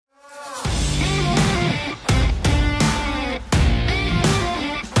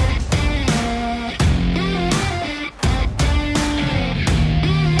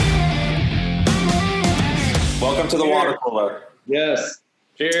to the water cooler. Yes.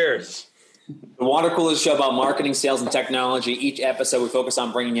 Cheers. The Water Cooler is a show about marketing, sales, and technology. Each episode, we focus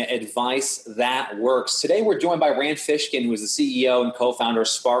on bringing you advice that works. Today, we're joined by Rand Fishkin, who is the CEO and co-founder of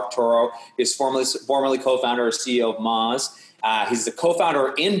SparkToro. He's formerly co-founder and CEO of Moz. He's the co-founder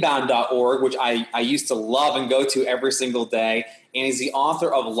of Inbound.org, which I used to love and go to every single day. And he's the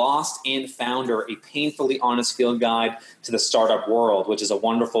author of Lost and Founder, a painfully honest field guide to the startup world, which is a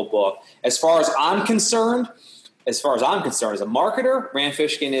wonderful book. As far as I'm concerned, as a marketer, Rand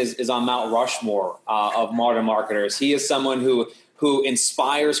Fishkin is on Mount Rushmore of modern marketers. He is someone who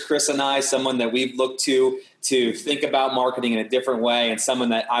inspires Chris and I, someone that we've looked to think about marketing in a different way, and someone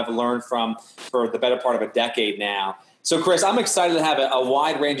that I've learned from for the better part of a decade now. So, Chris, I'm excited to have a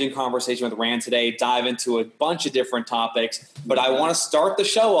wide-ranging conversation with Rand today, dive into a bunch of different topics, but I want to start the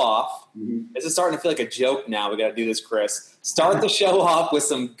show off. This is starting to feel like a joke now. We got to do this, Chris. Start the show off with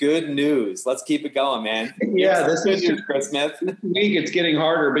some good news. Let's keep it going, man. Yeah, this good is news, Chris Smith. This week it's getting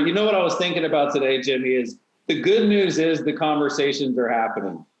harder, but you know what I was thinking about today, Jimmy, is the good news is the conversations are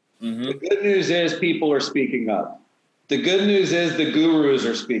happening. The good news is people are speaking up. The good news is the gurus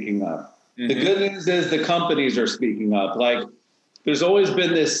are speaking up. The good news is the companies are speaking up. Like, there's always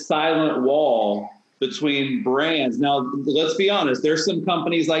been this silent wall between brands. Now, let's be honest. There's some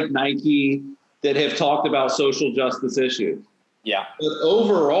companies like Nike that have talked about social justice issues. Yeah. But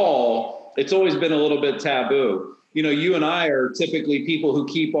overall, it's always been a little bit taboo. You know, you and I are typically people who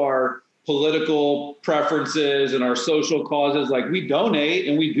keep our political preferences and our social causes. Like, we donate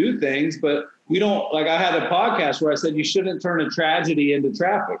and we do things, but we don't, like, I had a podcast where I said you shouldn't turn a tragedy into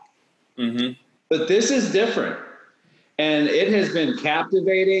traffic. But this is different. And it has been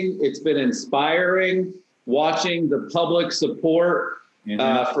captivating. It's been inspiring watching the public support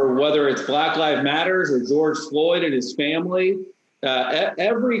for whether it's Black Lives Matters or George Floyd and his family.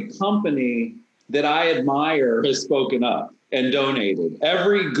 Every company that I admire has spoken up and donated.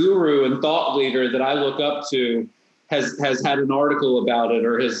 Every guru and thought leader that I look up to has had an article about it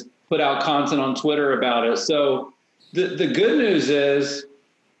or has put out content on Twitter about it. So the good news is,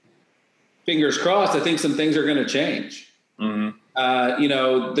 fingers crossed, I think some things are going to change. You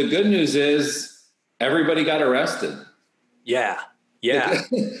know, the good news is everybody got arrested. Yeah.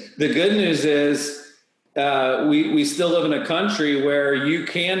 The good news is we still live in a country where you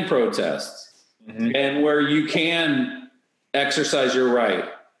can protest and where you can exercise your right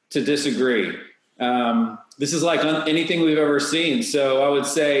to disagree. This is like anything we've ever seen. So I would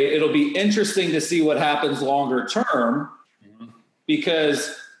say it'll be interesting to see what happens longer term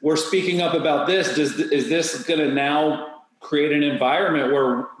because we're speaking up about this. Is this going to now create an environment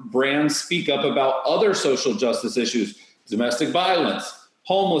where brands speak up about other social justice issues, domestic violence,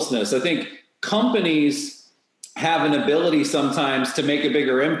 homelessness? I think companies have an ability sometimes to make a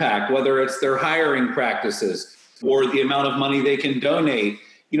bigger impact, whether it's their hiring practices or the amount of money they can donate.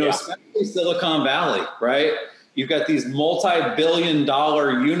 You know, especially Silicon Valley, right? You've got these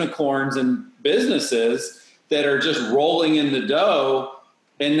multi-billion-dollar unicorns and businesses that are just rolling in the dough.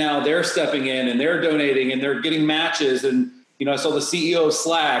 And now they're stepping in and they're donating and they're getting matches. And, you know, I saw the CEO of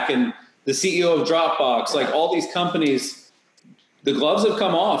Slack and the CEO of Dropbox, like all these companies, the gloves have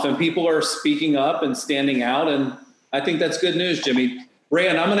come off and people are speaking up and standing out. And I think that's good news, Jimmy.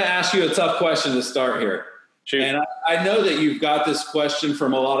 Rand, I'm going to ask you a tough question to start here. Sure. And I know that you've got this question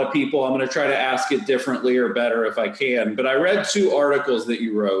from a lot of people. I'm going to try to ask it differently or better if I can. But I read 2 articles that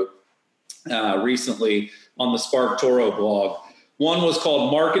you wrote recently on the SparkToro blog. One was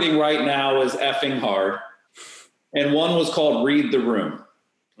called Marketing Right Now is Effing Hard. And one was called Read the Room.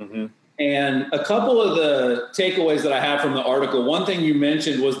 And a couple of the takeaways that I have from the article, one thing you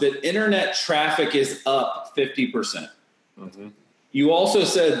mentioned was that internet traffic is up 50%. You also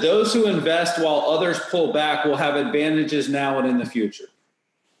said those who invest while others pull back will have advantages now and in the future.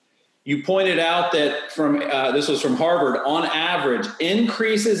 You pointed out that this was from Harvard, on average,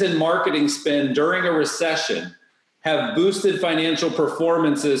 increases in marketing spend during a recession have boosted financial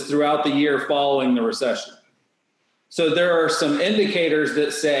performances throughout the year following the recession. So there are some indicators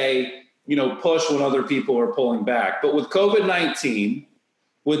that say, you know, push when other people are pulling back. But with COVID-19,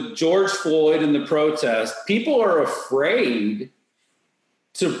 with George Floyd and the protest, people are afraid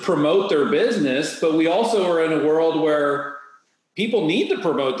to promote their business, but we also are in a world where people need to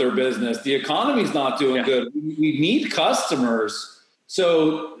promote their business. The economy's not doing good. We need customers.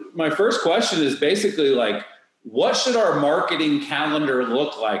 So my first question is basically like, what should our marketing calendar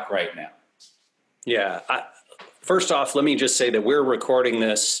look like right now? Yeah. First off, let me just say that we're recording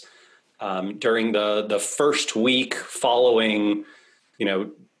this during the first week following, you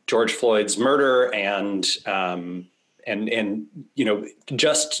know, George Floyd's murder and you know,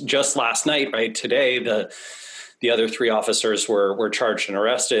 just last night, right? Today, The other 3 officers were charged and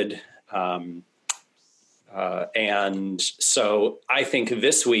arrested. And so I think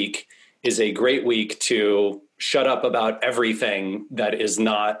this week is a great week to shut up about everything that is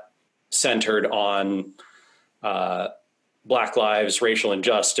not centered on Black lives, racial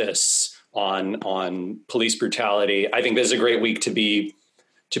injustice, on police brutality. I think this is a great week to be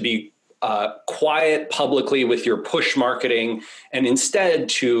quiet publicly with your push marketing, and instead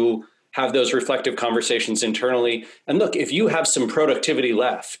to have those reflective conversations internally. And look, if you have some productivity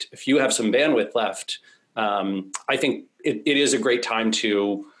left, if you have some bandwidth left, I think it is a great time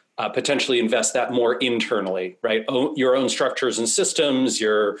to potentially invest that more internally, right? Your own structures and systems,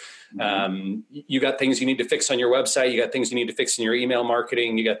 you got things you need to fix on your website, you got things you need to fix in your email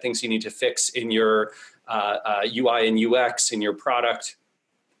marketing, you got things you need to fix in your UI and UX, in your product.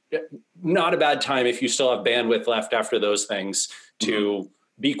 Not a bad time if you still have bandwidth left after those things to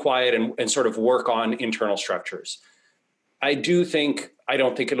be quiet and sort of work on internal structures. I don't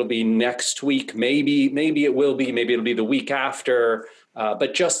think it'll be next week. Maybe it will be, maybe it'll be the week after.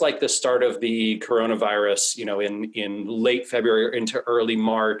 But just like the start of the coronavirus, in late February or into early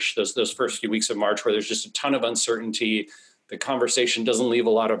March, those first few weeks of March, where there's just a ton of uncertainty, the conversation doesn't leave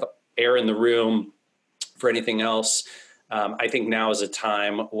a lot of air in the room for anything else. I think now is a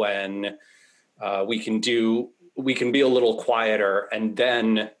time when we can be a little quieter and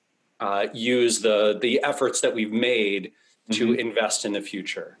then use the efforts that we've made to invest in the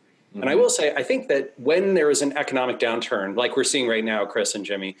future. And I will say, I think that when there is an economic downturn, like we're seeing right now, Chris and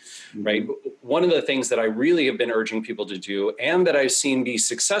Jimmy, right? One of the things that I really have been urging people to do, and that I've seen be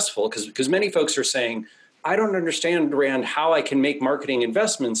successful, because many folks are saying, I don't understand, Rand, how I can make marketing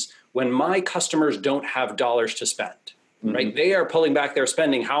investments when my customers don't have dollars to spend, right? They are pulling back their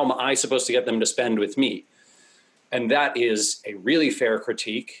spending. How am I supposed to get them to spend with me? And that is a really fair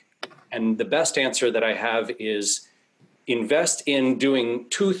critique. And the best answer that I have is invest in doing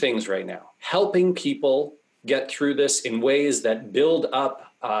 2 things right now: helping people get through this in ways that build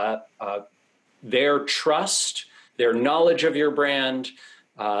up their trust, their knowledge of your brand,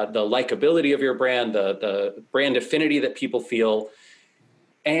 the likability of your brand, the brand affinity that people feel,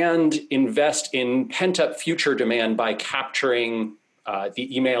 and invest in pent-up future demand by capturing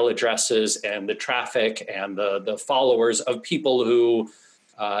the email addresses and the traffic and the followers of people who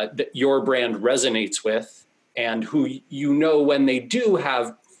your brand resonates with, and who, when they do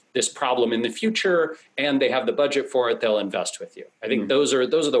have this problem in the future and they have the budget for it, they'll invest with you. I think those are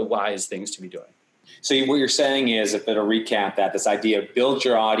the wise things to be doing. So what you're saying is, if to recap that, this idea of build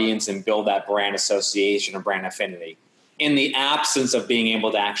your audience and build that brand association or brand affinity in the absence of being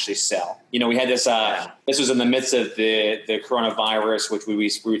able to actually sell. We had this, this was in the midst of the coronavirus, which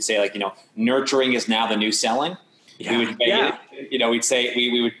we would say, nurturing is now the new selling. Yeah.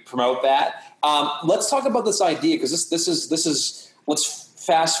 We would promote that. Let's talk about this idea, because this is let's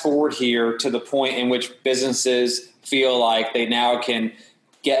fast forward here to the point in which businesses feel like they now can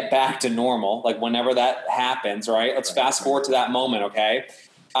get back to normal, like whenever that happens, right? Let's fast forward to that moment, okay?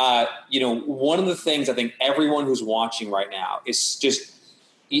 One of the things I think everyone who's watching right now is just,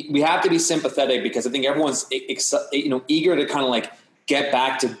 we have to be sympathetic, because I think everyone's eager to kind of get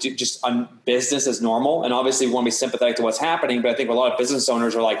back to just on business as normal, and obviously we want to be sympathetic to what's happening. But I think a lot of business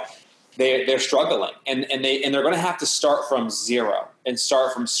owners are they're struggling, and they're going to have to start from zero and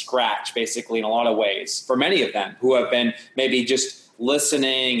start from scratch, basically, in a lot of ways. For many of them who have been maybe just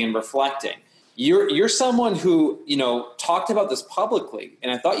listening and reflecting, you're someone who talked about this publicly,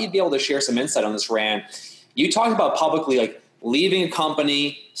 and I thought you'd be able to share some insight on this, Rand. You talked about publicly leaving a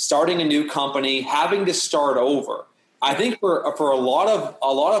company, starting a new company, having to start over. I think for a lot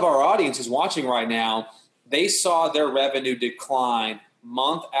of our audience who's watching right now, they saw their revenue decline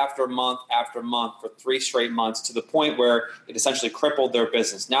month after month after month for 3 straight months, to the point where it essentially crippled their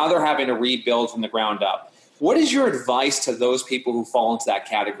business. Now they're having to rebuild from the ground up. What is your advice to those people who fall into that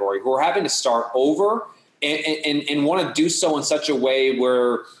category, who are having to start over and want to do so in such a way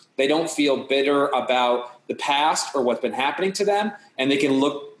where they don't feel bitter about the past or what's been happening to them, and they can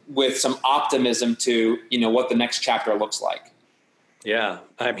look with some optimism to, what the next chapter looks like? Yeah.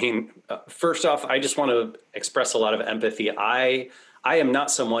 I mean, first off, I just want to express a lot of empathy. I am not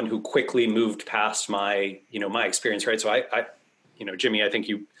someone who quickly moved past my experience, right? So I Jimmy, I think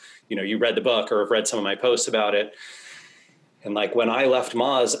you read the book or have read some of my posts about it. And when I left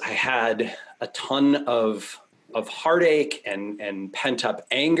Moz, I had a ton of heartache and pent up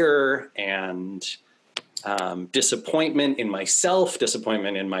anger and disappointment in myself,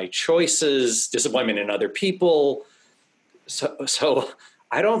 disappointment in my choices, disappointment in other people. So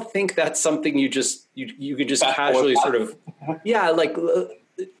I don't think that's something you can just casually sort of,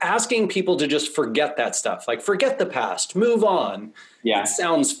 asking people to just forget that stuff, like forget the past, move on. Yeah. It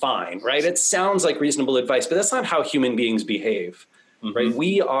sounds fine, right? It sounds like reasonable advice, but that's not how human beings behave, right?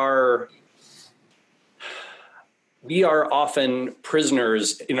 We are often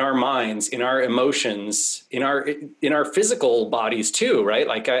prisoners in our minds, in our emotions, in our physical bodies too, right?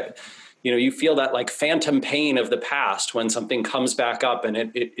 Like, you feel that like phantom pain of the past when something comes back up and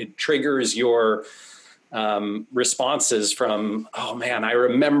it triggers your responses from, oh man, I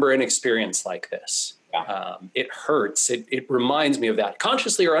remember an experience like this. Yeah. It hurts. It reminds me of that,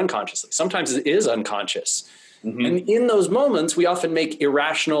 consciously or unconsciously. Sometimes it is unconscious. And in those moments, we often make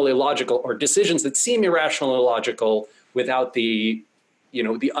irrational, illogical, or decisions that seem irrational, illogical without the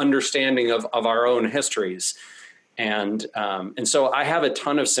understanding of our own histories. And so I have a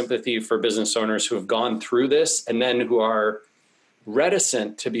ton of sympathy for business owners who have gone through this and then who are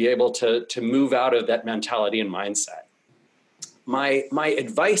reticent to be able to move out of that mentality and mindset. My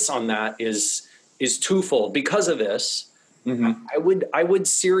advice on that is twofold. Because of this, I would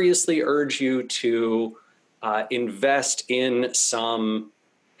seriously urge you to invest in some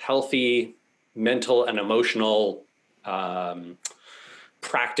healthy mental and emotional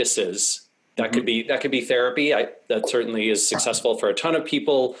practices. That could be therapy. That certainly is successful for a ton of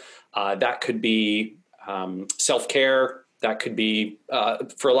people. That could be self-care. That could be,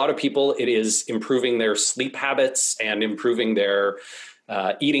 for a lot of people, it is improving their sleep habits and improving their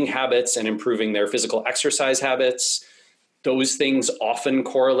eating habits and improving their physical exercise habits. Those things often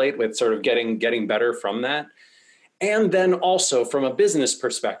correlate with sort of getting better from that. And then also from a business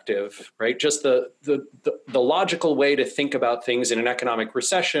perspective, right? Just the logical way to think about things in an economic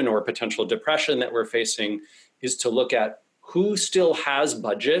recession or potential depression that we're facing is to look at who still has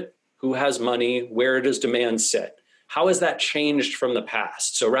budget, who has money, where does demand sit? How has that changed from the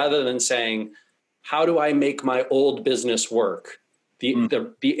past? So rather than saying, how do I make my old business work?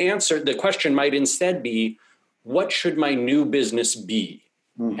 The question might instead be, what should my new business be?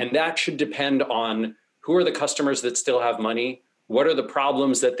 And that should depend on who are the customers that still have money? What are the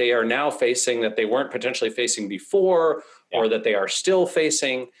problems that they are now facing that they weren't potentially facing before, or that they are still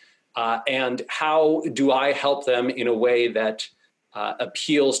facing? And how do I help them in a way that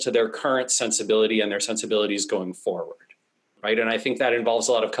appeals to their current sensibility and their sensibilities going forward, right? And I think that involves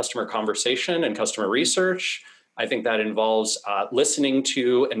a lot of customer conversation and customer research. I think that involves listening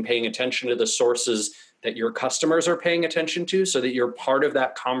to and paying attention to the sources that your customers are paying attention to so that you're part of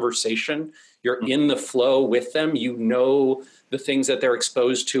that conversation. You're in the flow with them. You know the things that they're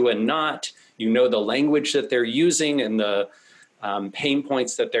exposed to and not. You know the language that they're using and the pain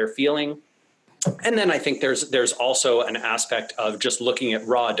points that they're feeling. And then I think there's also an aspect of just looking at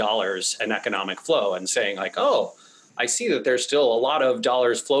raw dollars and economic flow and saying like, oh, I see that there's still a lot of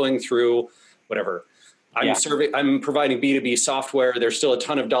dollars flowing through whatever. I'm providing B2B software. There's still a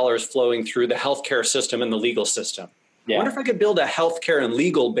ton of dollars flowing through the healthcare system and the legal system. I wonder if I could build a healthcare and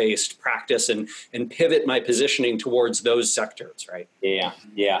legal based practice and pivot my positioning towards those sectors, right? Yeah.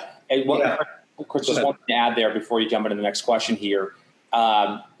 And Chris, just one thing to add there before you jump into the next question here.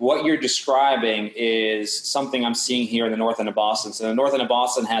 What you're describing is something I'm seeing here in the north end of Boston. So the north end of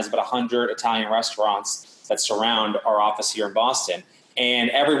Boston has about 100 Italian restaurants that surround our office here in Boston, and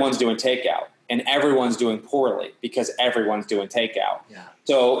everyone's doing takeout, and everyone's doing poorly because everyone's doing takeout. Yeah.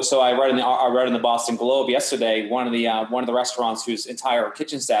 So I read in the Boston Globe yesterday, one of the restaurants whose entire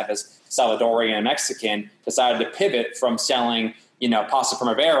kitchen staff is Salvadorian and Mexican decided to pivot from selling, pasta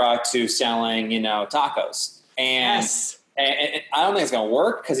primavera to selling, tacos. And I don't think it's going to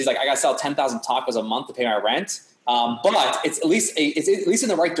work because he's like, I got to sell 10,000 tacos a month to pay my rent. But it's at least in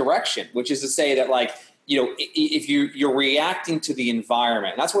the right direction, which is to say that if you're reacting to the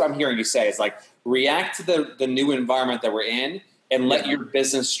environment, and that's what I'm hearing you say is like react to the new environment that we're in and let your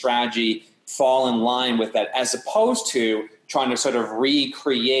business strategy fall in line with that, as opposed to trying to sort of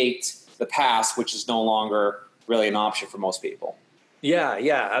recreate the past, which is no longer really an option for most people.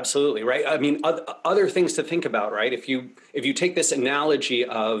 Yeah, absolutely. Right. I mean, other things to think about, right? If you take this analogy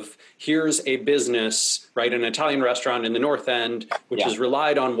of here's a business, right, an Italian restaurant in the North End, which has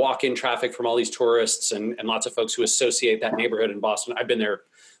relied on walk-in traffic from all these tourists and lots of folks who associate that neighborhood in Boston. I've been there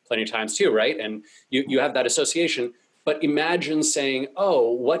plenty of times too, right? And you have that association. But imagine saying,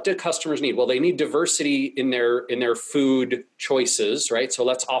 oh, what do customers need? Well, they need diversity in their food choices, right? So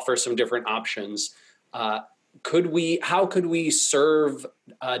let's offer some different options. How could we serve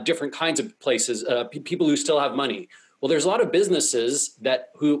different kinds of places, people who still have money? Well, there's a lot of businesses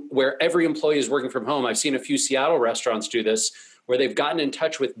where every employee is working from home. I've seen a few Seattle restaurants do this, where they've gotten in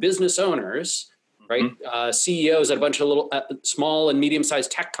touch with business owners, right? CEOs at a bunch of little small and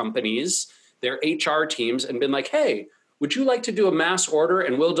medium-sized tech companies, their HR teams, and been like, hey, would you like to do a mass order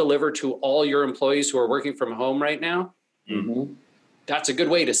and we'll deliver to all your employees who are working from home right now? Mm-hmm. That's a good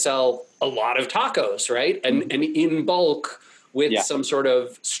way to sell a lot of tacos, right? And in bulk with some sort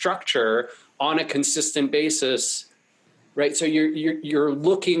of structure on a consistent basis, right? So you're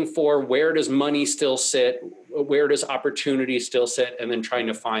looking for, where does money still sit? Where does opportunity still sit? And then trying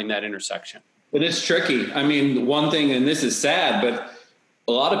to find that intersection. But it's tricky. I mean, one thing, and this is sad, but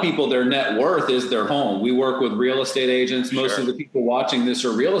a lot of people, their net worth is their home. We work with real estate agents. Most of the people watching this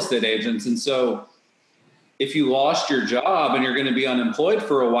are real estate agents. And so if you lost your job and you're going to be unemployed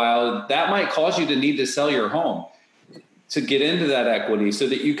for a while, that might cause you to need to sell your home to get into that equity so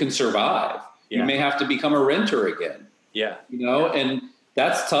that you can survive. Yeah. You may have to become a renter again. Yeah. And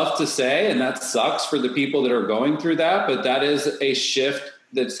that's tough to say, and that sucks for the people that are going through that, but that is a shift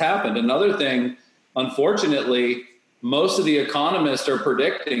that's happened. Another thing, unfortunately, most of the economists are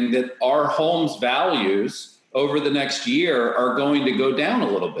predicting that our home's values over the next year are going to go down a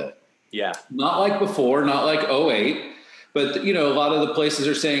little bit. Yeah. Not like before, not like 2008, but a lot of the places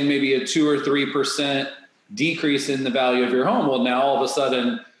are saying maybe a 2 or 3% decrease in the value of your home. Well, now all of a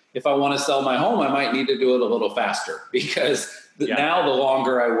sudden, if I want to sell my home, I might need to do it a little faster, because now the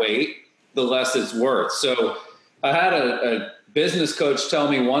longer I wait, the less it's worth. So I had a business coach tell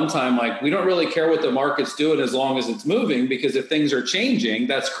me one time, like, we don't really care what the market's doing as long as it's moving, because if things are changing,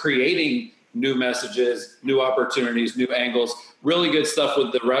 that's creating new messages, new opportunities, new angles. Really good stuff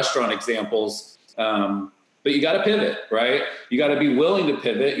with the restaurant examples. But you got to pivot, right? You got to be willing to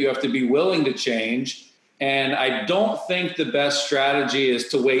pivot. You have to be willing to change. And I don't think the best strategy is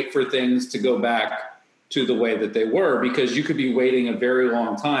to wait for things to go back to the way that they were, because you could be waiting a very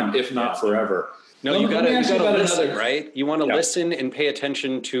long time, if not forever. No, you got to listen, right? You want to listen and pay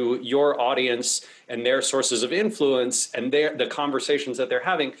attention to your audience and their sources of influence and the conversations that they're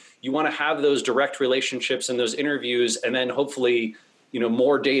having. You want to have those direct relationships and those interviews, and then hopefully,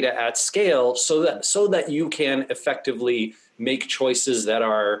 more data at scale, so that you can effectively make choices that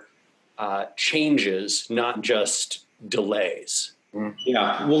are changes, not just delays.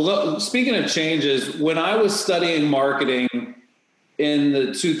 Yeah. Well, look, speaking of changes, when I was studying marketing in the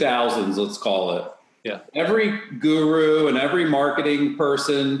 2000s, let's call it. Yeah. Every guru and every marketing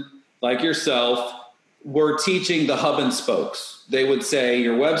person like yourself were teaching the hub and spokes. They would say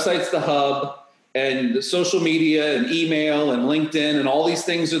your website's the hub, and the social media and email and LinkedIn and all these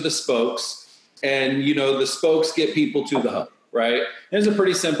things are the spokes. And, the spokes get people to the hub, right? And it's a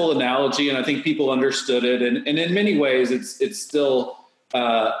pretty simple analogy, and I think people understood it. And in many ways, it's still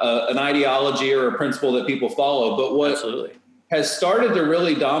an ideology or a principle that people follow. But what has started to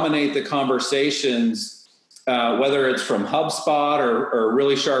really dominate the conversations, whether it's from HubSpot or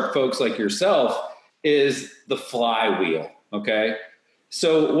really sharp folks like yourself, is the flywheel. Okay.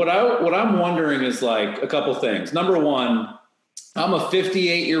 So what I'm wondering is, like, a couple things. Number one, I'm a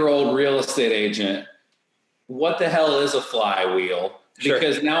 58-year-old real estate agent. What the hell is a flywheel?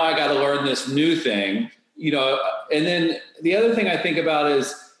 Because now I got to learn this new thing, and then the other thing I think about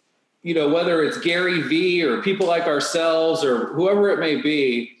is, whether it's Gary Vee or people like ourselves or whoever it may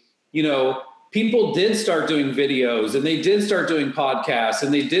be, people did start doing videos, and they did start doing podcasts,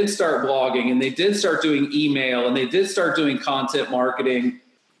 and they did start blogging, and they did start doing email, and they did start doing content marketing.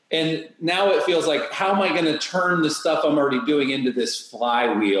 And now it feels like, how am I going to turn the stuff I'm already doing into this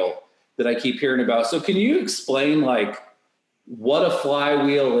flywheel that I keep hearing about? So can you explain, like, what a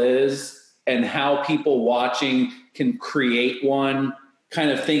flywheel is and how people watching can create one,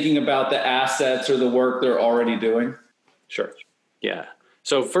 kind of thinking about the assets or the work they're already doing? Sure. Yeah.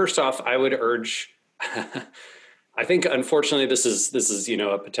 So first off, I would urge, I think, unfortunately, this is,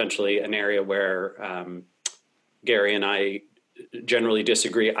 potentially an area where Gary and I generally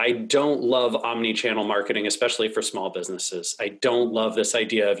disagree. I don't love omni-channel marketing, especially for small businesses. I don't love this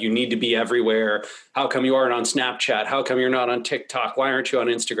idea of you need to be everywhere. How come you aren't on Snapchat? How come you're not on TikTok? Why aren't you on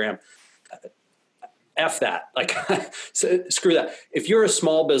Instagram? F that. Like, screw that. If you're a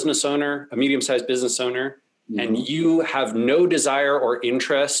small business owner, a medium-sized business owner, and you have no desire or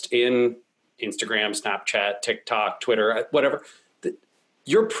interest in Instagram, Snapchat, TikTok, Twitter, whatever,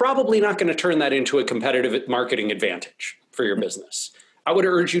 you're probably not going to turn that into a competitive marketing advantage for your business. I would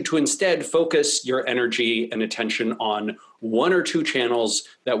urge you to instead focus your energy and attention on one or two channels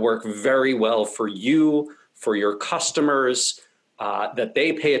that work very well for you, for your customers, that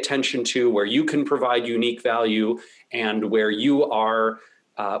they pay attention to, where you can provide unique value, and where you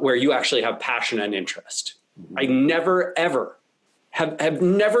actually have passion and interest. I never, ever have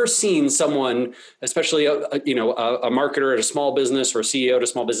never seen someone, especially a marketer at a small business or a CEO at a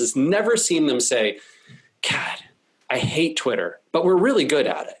small business, never seen them say, God, I hate Twitter, but we're really good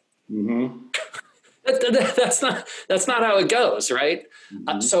at it. That's not how it goes, right?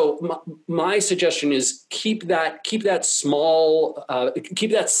 So my suggestion is keep that small,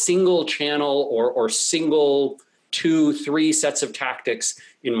 keep that single channel or single 2-3 sets of tactics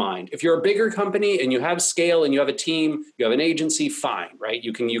in mind. If you're a bigger company and you have scale and you have a team, you have an agency, fine, right?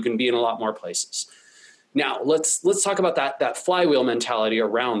 You can be in a lot more places. Now let's talk about that flywheel mentality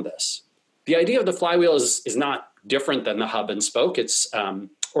around this. The idea of the flywheel is not different than the hub and spoke. It is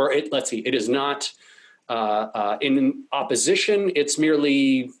not in opposition. It's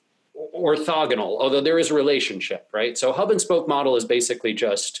merely orthogonal, although there is a relationship, right? So hub and spoke model is basically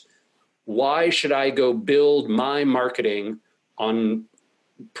just, why should I go build my marketing on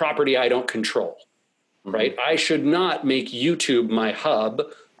property I don't control, right? I should not make YouTube my hub.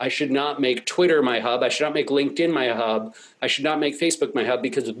 I should not make Twitter my hub. I should not make LinkedIn my hub. I should not make Facebook my hub,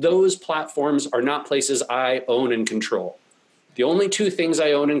 because those platforms are not places I own and control. The only 2 things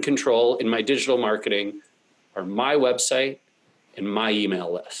I own and control in my digital marketing are my website and my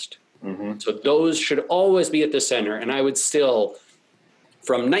email list. So those should always be at the center. And I would still,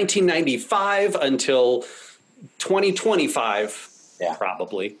 from 1995 until 2025,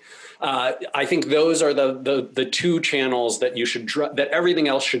 probably, I think those are the 2 channels that you should that everything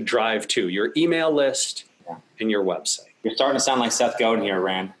else should drive to: your email list and your website. You're starting to sound like Seth Godin here,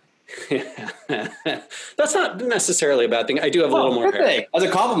 Rand. That's not necessarily a bad thing. I do have a little more hair. As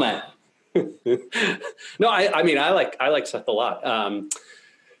a compliment. No, I mean, I like Seth a lot.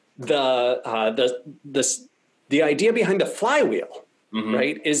 The idea behind the flywheel,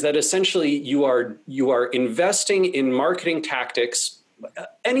 right, is that essentially you are investing in marketing tactics.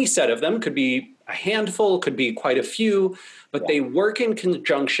 Any set of them, could be a handful, could be quite a few, but they work in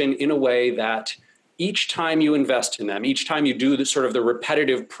conjunction in a way that each time you invest in them, each time you do the sort of the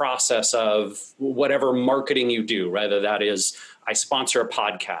repetitive process of whatever marketing you do, whether that is I sponsor a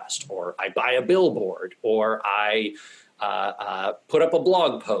podcast, or I buy a billboard, or I put up a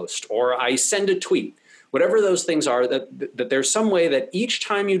blog post, or I send a tweet, whatever those things are, that there's some way that each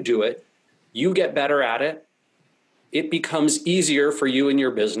time you do it, you get better at it. It becomes easier for you and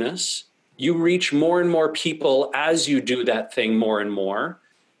your business. You reach more and more people as you do that thing more and more,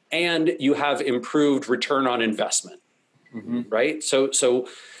 and you have improved return on investment, right? So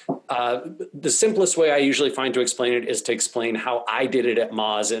the simplest way I usually find to explain it is to explain how I did it at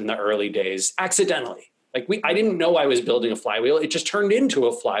Moz in the early days, accidentally. Like I didn't know I was building a flywheel. It just turned into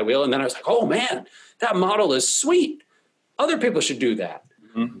a flywheel. And then I was like, oh man, that model is sweet. Other people should do that.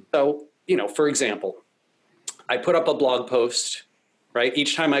 So, for example, I put up a blog post, right?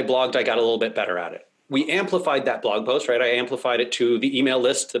 Each time I blogged, I got a little bit better at it. We amplified that blog post, right? I amplified it to the email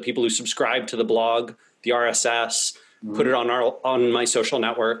list, the people who subscribe to the blog, the RSS, put it on my social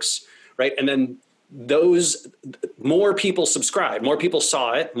networks, right? And then more people subscribed, more people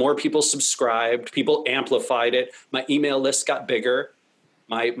saw it, more people subscribed, people amplified it. My email list got bigger.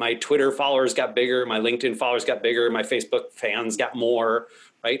 My Twitter followers got bigger. My LinkedIn followers got bigger. My Facebook fans got more,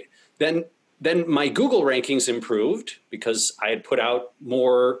 right? Then my Google rankings improved because I had put out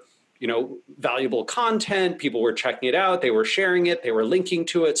more, valuable content. People were checking it out. They were sharing it. They were linking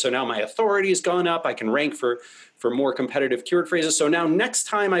to it. So now my authority has gone up. I can rank for more competitive keyword phrases. So now next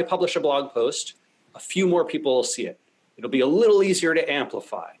time I publish a blog post, a few more people will see it. It'll be a little easier to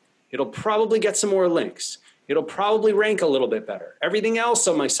amplify. It'll probably get some more links. It'll probably rank a little bit better. Everything else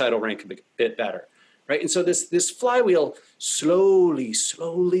on my site will rank a bit better, right? And so this flywheel slowly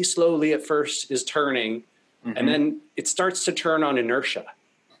at first is turning, and then it starts to turn on inertia,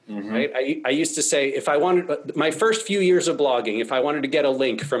 right? I used to say, if I wanted, my first few years of blogging, if I wanted to get a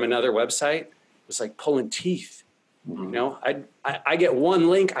link from another website, it was like pulling teeth. I get one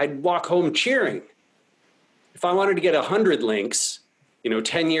link, I'd walk home cheering. If I wanted to get 100 links,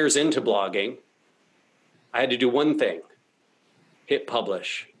 10 years into blogging, I had to do one thing: hit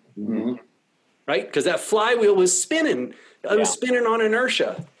publish, right? Because that flywheel was spinning. I was spinning on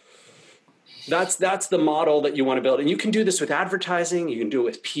inertia. That's the model that you want to build. And you can do this with advertising. You can do it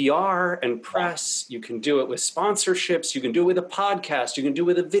with PR and press. You can do it with sponsorships. You can do it with a podcast. You can do it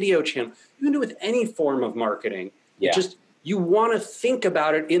with a video channel. You can do it with any form of marketing. You want to think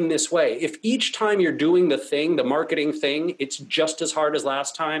about it in this way. If each time you're doing the marketing thing, it's just as hard as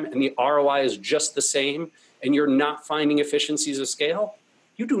last time and the ROI is just the same, and you're not finding efficiencies of scale,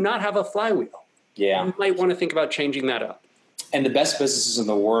 you do not have a flywheel. You might want to think about changing that up. And the best businesses in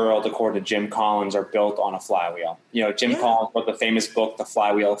the world, according to Jim Collins, are built on a flywheel. Jim Collins wrote the famous book, The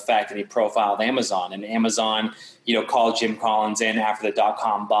Flywheel Effect, and he profiled Amazon. And Amazon, called Jim Collins in after the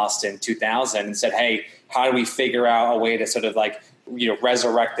dot-com bust in 2000 and said, hey, how do we figure out a way to sort of like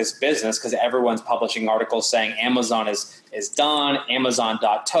resurrect this business, because everyone's publishing articles saying Amazon is done,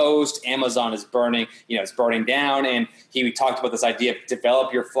 Amazon.toast, Amazon is burning, it's burning down. And we talked about this idea of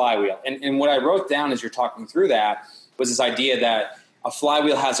develop your flywheel. And what I wrote down as you're talking through that was this idea that a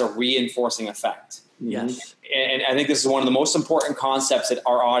flywheel has a reinforcing effect. Yes. And I think this is one of the most important concepts that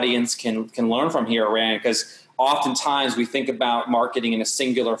our audience can learn from here, Rand, because oftentimes we think about marketing in a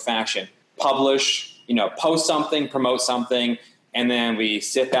singular fashion. Publish, post something, promote something, and then we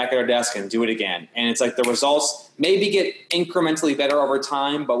sit back at our desk and do it again. And it's like the results maybe get incrementally better over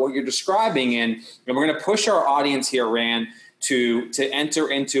time, but what you're describing, and we're going to push our audience here, Rand, to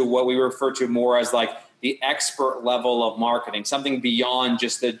enter into what we refer to more as like the expert level of marketing, something beyond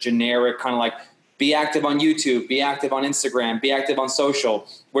just the generic kind of like be active on YouTube, be active on Instagram, be active on social.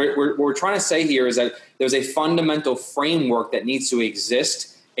 What we're trying to say here is that there's a fundamental framework that needs to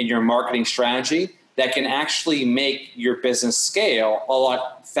exist in your marketing strategy that can actually make your business scale a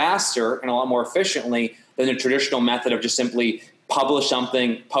lot faster and a lot more efficiently than the traditional method of just simply publish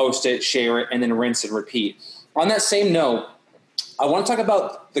something, post it, share it, and then rinse and repeat. On that same note, I want to talk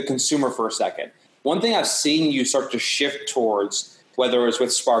about the consumer for a second. One thing I've seen you start to shift towards, whether it's with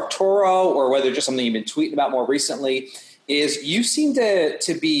SparkToro or whether just something you've been tweeting about more recently, is you seem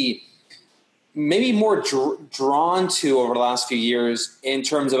to be maybe more drawn to over the last few years in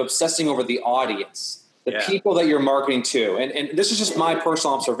terms of obsessing over the audience, the people that you're marketing to. And this is just my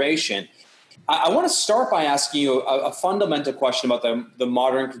personal observation. I want to start by asking you a fundamental question about the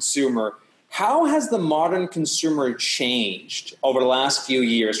modern consumer. How has the modern consumer changed over the last few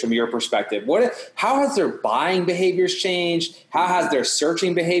years from your perspective? How has their buying behaviors changed? How has their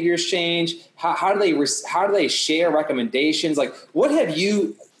searching behaviors changed? How do they share recommendations? Like, what have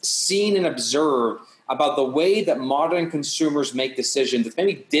you seen and observed about the way that modern consumers make decisions that's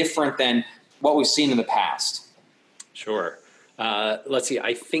maybe different than what we've seen in the past? Sure. Let's see.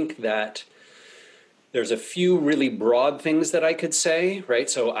 I think that there's a few really broad things that I could say, right?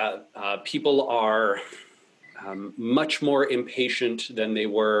 So people are much more impatient than they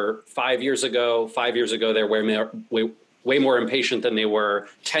were 5 years ago. 5 years ago, they're way more impatient than they were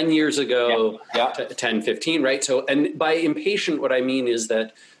 10 years ago, 10, 15, right? So, and by impatient, what I mean is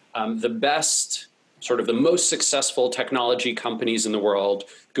that the best, sort of the most successful technology companies in the world,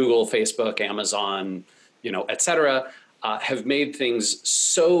 Google, Facebook, Amazon, et cetera, have made things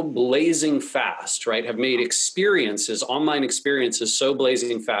so blazing fast, right? Have made online experiences so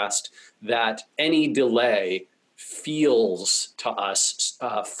blazing fast that any delay feels to us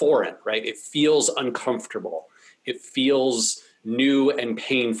foreign, right? It feels uncomfortable. It feels new and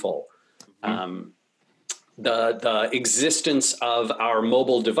painful. Mm-hmm. The existence of our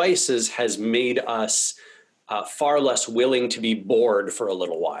mobile devices has made us far less willing to be bored for a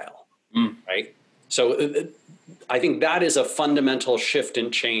little while, right? So I think that is a fundamental shift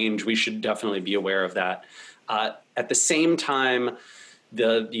and change. We should definitely be aware of that. At the same time,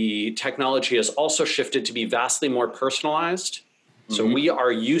 the technology has also shifted to be vastly more personalized. Mm-hmm. So we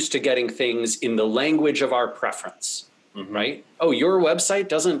are used to getting things in the language of our preference, right? Oh, your website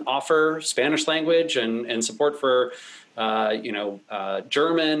doesn't offer Spanish language and support for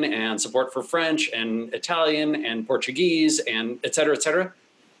German and support for French and Italian and Portuguese and et cetera, et cetera.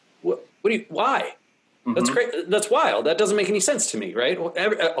 Why? That's great. That's wild. That doesn't make any sense to me, right?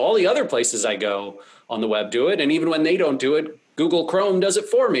 All the other places I go on the web do it. And even when they don't do it, Google Chrome does it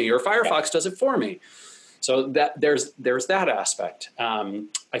for me or Firefox does it for me. So that there's that aspect.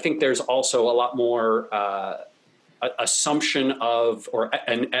 I think there's also a lot more assumption of or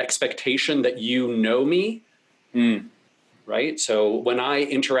an expectation that me, right? So when I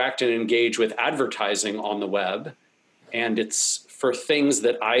interact and engage with advertising on the web, and it's for things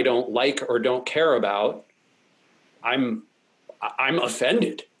that I don't like or don't care about, I'm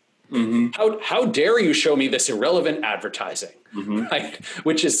offended. How dare you show me this irrelevant advertising, right?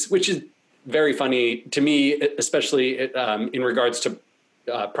 Which is very funny to me, especially in regards to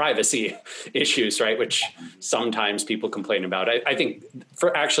privacy issues, right? Which sometimes people complain about. I think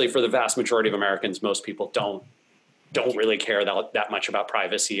for the vast majority of Americans, most people don't really care that much about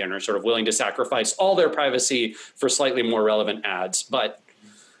privacy and are sort of willing to sacrifice all their privacy for slightly more relevant ads. But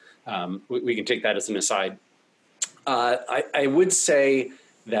we can take that as an aside. I would say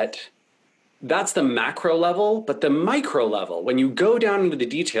that's the macro level, but the micro level, when you go down into the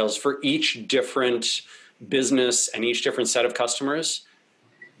details for each different business and each different set of customers,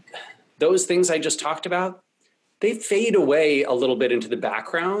 those things I just talked about, they fade away a little bit into the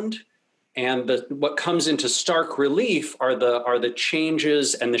background. And what comes into stark relief are the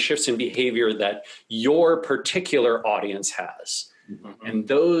changes and the shifts in behavior that your particular audience has. And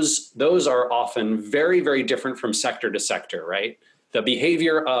those are often very, very different from sector to sector, right? the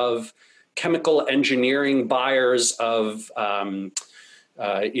behavior of chemical engineering buyers of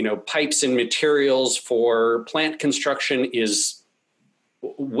pipes and materials for plant construction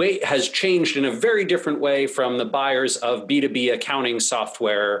has changed in a very different way from the buyers of B2B accounting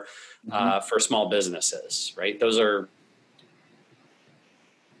software for small businesses, right? Those are.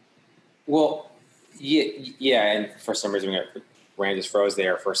 Well, yeah, and for some reason Rand just froze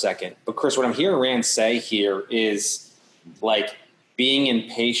there for a second. But Chris, what I'm hearing Rand say here is like being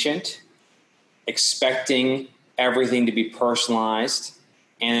impatient, expecting everything to be personalized,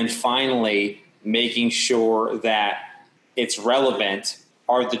 and then finally making sure that it's relevant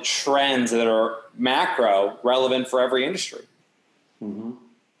are the trends that are macro relevant for every industry. Mm-hmm.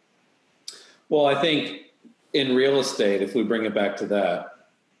 Well, I think in real estate, if we bring it back to that,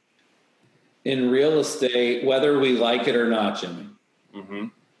 in real estate, whether we like it or not, Jimmy,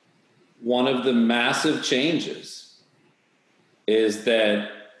 one of the massive changes is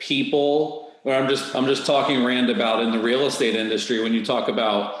that people, or I'm just talking, Rand, about in the real estate industry, when you talk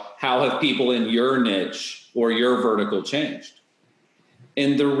about how have people in your niche or your vertical changed.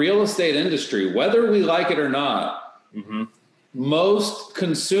 In the real estate industry, whether we like it or not, most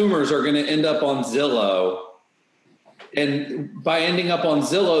consumers are going to end up on Zillow. And by ending up on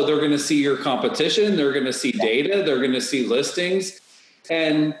Zillow, they're going to see your competition. They're going to see data. They're going to see listings.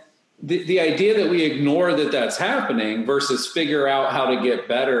 And the idea that we ignore that that's happening versus figure out how to get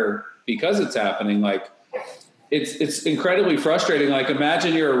better because it's happening, like it's incredibly frustrating. Like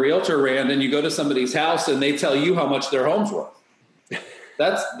imagine you're a realtor, Rand, and you go to somebody's house and they tell you how much their home's worth.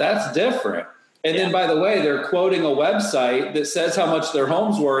 That's different. And then, by the way, they're quoting a website that says how much their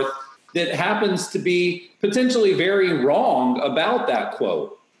home's worth that happens to be potentially very wrong about that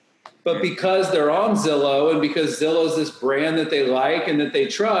quote. But because they're on Zillow and because Zillow is this brand that they like and that they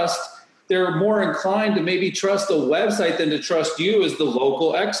trust, they're more inclined to maybe trust a website than to trust you as the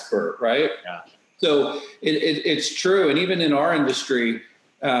local expert, right? Yeah. So it's true. And even in our industry,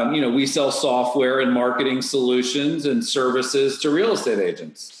 we sell software and marketing solutions and services to real estate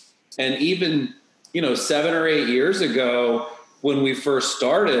agents. And even, 7 or 8 years ago, when we first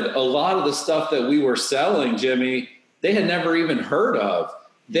started, a lot of the stuff that we were selling, Jimmy, they had never even heard of.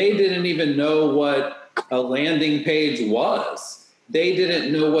 They didn't even know what a landing page was. They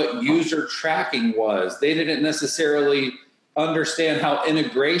didn't know what user tracking was. They didn't necessarily understand how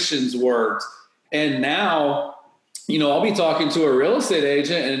integrations worked. And now, I'll be talking to a real estate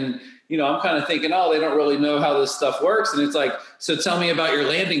agent and, I'm kind of thinking, oh, they don't really know how this stuff works. And it's like, so tell me about your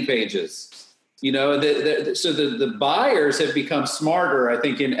landing pages. So the buyers have become smarter, I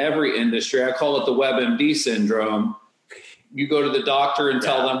think, in every industry. I call it the WebMD syndrome. You go to the doctor and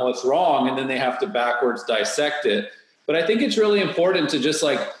tell them what's wrong, and then they have to backwards dissect it. But I think it's really important to just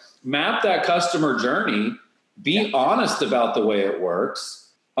like map that customer journey, be honest about the way it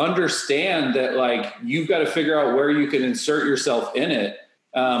works, understand that like you've got to figure out where you can insert yourself in it.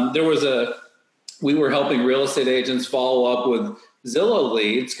 We were helping real estate agents follow up with Zillow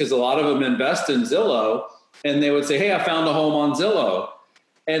leads because a lot of them invest in Zillow, and they would say, hey, I found a home on Zillow.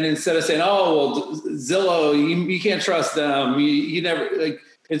 And instead of saying, oh, well, Zillow, you can't trust them. You never like,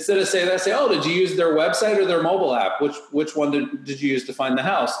 instead of saying that, say, oh, did you use their website or their mobile app? Which one did you use to find the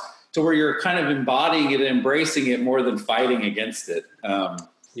house? To where you're kind of embodying it and embracing it more than fighting against it.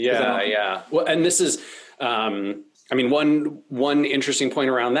 Yeah. Well, and this is, one interesting point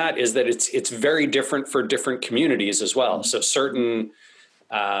around that is that it's very different for different communities as well. So certain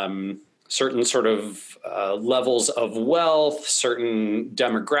sort of levels of wealth, certain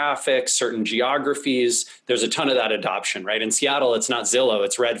demographics, certain geographies. There's a ton of that adoption, right? In Seattle, it's not Zillow,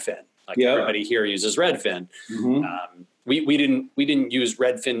 it's Redfin. Everybody here uses Redfin. We didn't use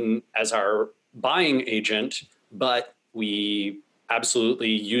Redfin as our buying agent, but we absolutely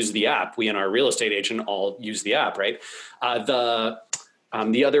use the app. We and our real estate agent all use the app, right?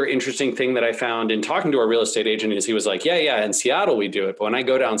 The other interesting thing that I found in talking to our real estate agent is he was like, yeah, in Seattle we do it, but when I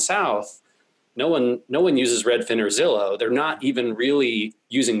go down south, no one uses Redfin or Zillow. They're not even really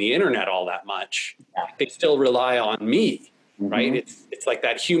using the internet all that much. They still rely on me, right? It's like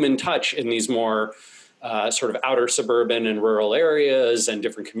that human touch in these more sort of outer suburban and rural areas and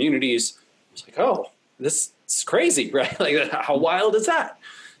different communities. It's like, oh, this is crazy, right? Like, how wild is that?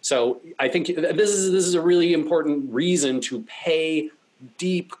 So I think this is a really important reason to pay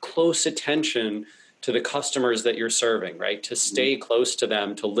deep, close attention to the customers that you're serving, right? To stay close to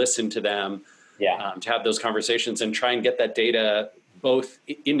them, to listen to them, to have those conversations and try and get that data both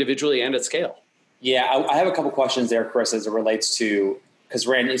individually and at scale. Yeah, I have a couple questions there, Chris, as it relates to, because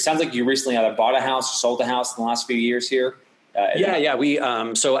Rand, it sounds like you recently either bought a house or sold a house in the last few years here. We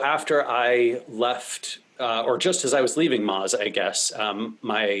so after I left or just as I was leaving Moz, I guess,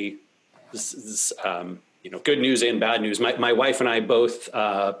 this is, good news and bad news. My wife and I both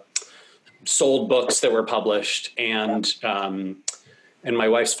sold books that were published, and my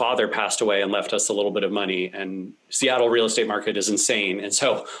wife's father passed away and left us a little bit of money, and Seattle real estate market is insane. And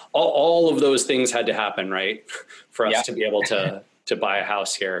so all of those things had to happen, right, for us to be able to buy a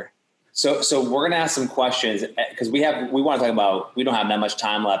house here. So we're going to ask some questions because we want to talk about, we don't have that much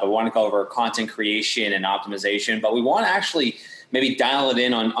time left, but we want to go over content creation and optimization, but we want to actually maybe dial it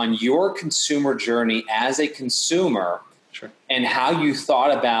in on your consumer journey as a consumer. Sure. And how you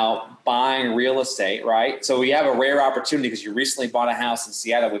thought about buying real estate, right? So we have a rare opportunity because you recently bought a house in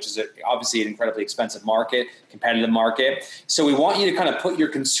Seattle, which is obviously an incredibly expensive market, competitive market. So we want you to kind of put your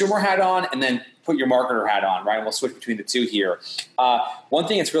consumer hat on and then put your marketer hat on, right? And we'll switch between the two here. One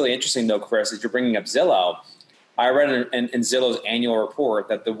thing that's really interesting, though, Chris, is you're bringing up Zillow. I read in Zillow's annual report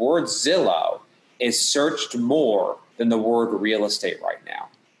that the word Zillow is searched more than the word real estate right now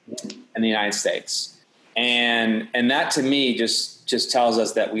in the United States. And that to me just tells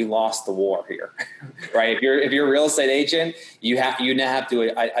us that we lost the war here, right? If you're a real estate agent, you now have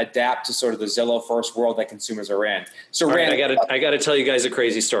to adapt to sort of the Zillow first world that consumers are in. So Rand, I got to tell you guys a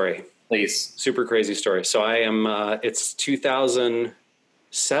crazy story. Please. Super crazy story. So I am, it's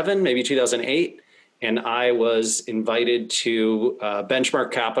 2007, maybe 2008. And I was invited to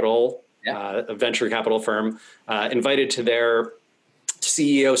Benchmark Capital, a venture capital firm, invited to their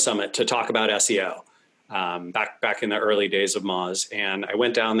CEO summit to talk about SEO. Back in the early days of Moz. And I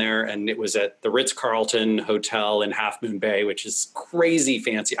went down there, and it was at the Ritz-Carlton Hotel in Half Moon Bay, which is crazy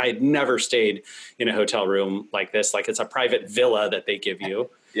fancy. I had never stayed in a hotel room like this. Like, it's a private villa that they give you.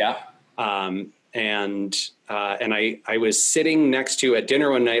 Yeah. And I was sitting next to, at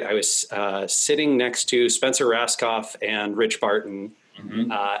dinner one night, I was sitting next to Spencer Raskoff and Rich Barton.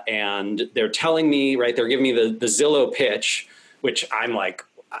 Mm-hmm. And they're telling me, right, they're giving me the Zillow pitch, which I'm like,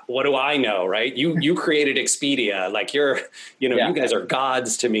 what do I know, right? You created Expedia. Like, you guys are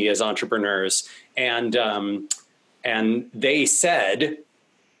gods to me as entrepreneurs. And they said,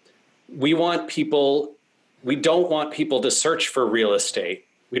 we don't want people to search for real estate.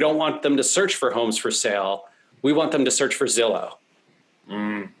 We don't want them to search for homes for sale. We want them to search for Zillow.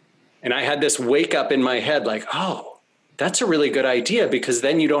 Mm. And I had this wake up in my head, like, oh, that's a really good idea, because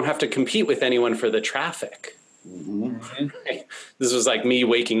then you don't have to compete with anyone for the traffic. Mm-hmm. This was like me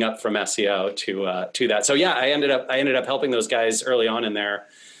waking up from SEO to that. So yeah, I ended up helping those guys early on in their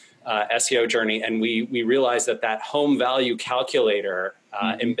SEO journey, and we realized that home value calculator,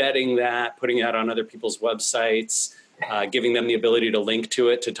 embedding that, putting that on other people's websites, giving them the ability to link to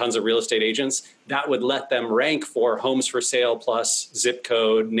it to tons of real estate agents, that would let them rank for homes for sale plus zip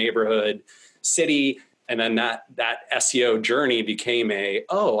code, neighborhood, city. And then that SEO journey became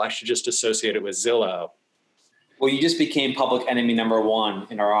I should just associate it with Zillow. Well, you just became public enemy number one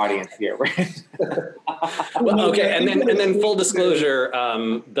in our audience here, right? Well, okay, and then full disclosure,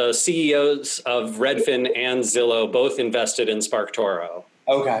 the CEOs of Redfin and Zillow both invested in SparkToro.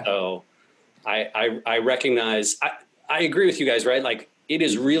 Okay. So I recognize, I agree with you guys, right? Like, it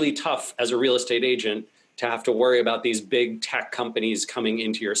is really tough as a real estate agent to have to worry about these big tech companies coming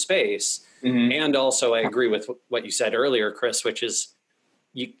into your space. Mm-hmm. And also, I agree with what you said earlier, Chris, which is,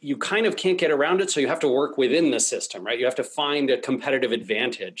 you kind of can't get around it. So you have to work within the system, right? You have to find a competitive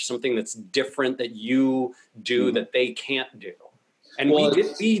advantage, something that's different that you do mm-hmm. that they can't do. And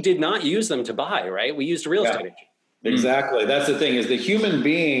we did not use them to buy, right? We used a real estate agent. Exactly. That's the thing, is the human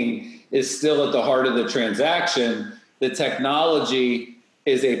being is still at the heart of the transaction. The technology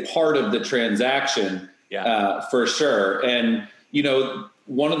is a part of the transaction, for sure. And,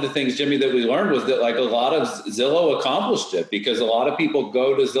 one of the things, Jimmy, that we learned was that, like, a lot of Zillow accomplished it because a lot of people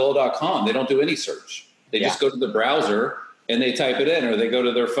go to Zillow.com. They don't do any search. They just go to the browser and they type it in, or they go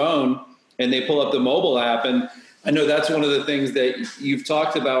to their phone and they pull up the mobile app. And I know that's one of the things that you've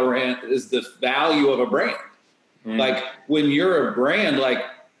talked about, Rand, is the value of a brand. Mm. Like, when you're a brand, like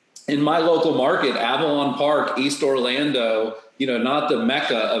in my local market, Avalon Park, East Orlando, not the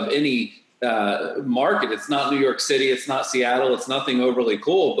mecca of any market. It's not New York City. It's not Seattle. It's nothing overly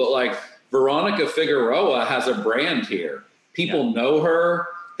cool. But like, Veronica Figueroa has a brand here. People know her.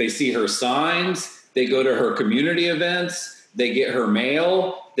 They see her signs. They go to her community events. They get her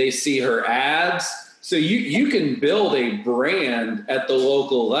mail. They see her ads. So you can build a brand at the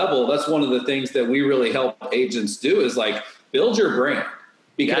local level. That's one of the things that we really help agents do, is like, build your brand,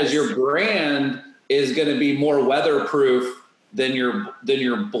 because your brand is going to be more weatherproof than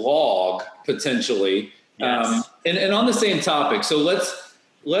your blog, potentially. Yes. And on the same topic, so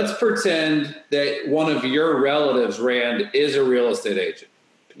let's pretend that one of your relatives, Rand, is a real estate agent.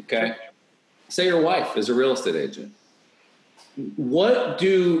 Okay. say your wife is a real estate agent. What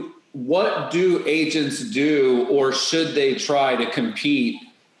do agents do, or should they try to compete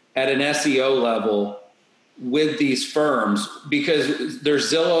at an SEO level with these firms? Because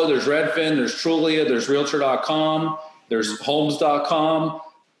there's Zillow, there's Redfin, there's Trulia, there's Realtor.com, there's Homes.com.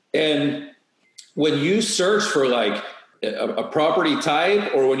 And when you search for like a property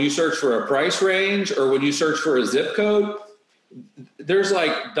type, or when you search for a price range, or when you search for a zip code, there's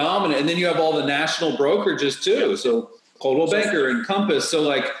like dominant, and then you have all the national brokerages too. So Coldwell Banker and Compass. So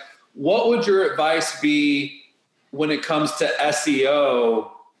like, what would your advice be when it comes to SEO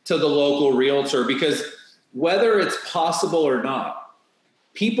to the local realtor? Because whether it's possible or not,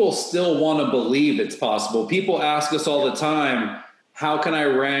 people still want to believe it's possible. People ask us all the time, how can I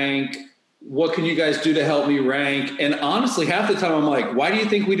rank? What can you guys do to help me rank? And honestly, half the time I'm like, why do you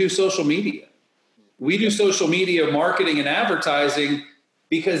think we do social media? We do social media marketing and advertising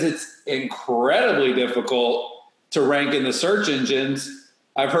because it's incredibly difficult to rank in the search engines.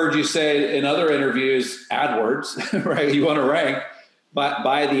 I've heard you say in other interviews, AdWords, right? You want to rank,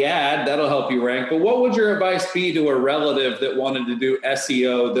 buy the ad, that'll help you rank. But what would your advice be to a relative that wanted to do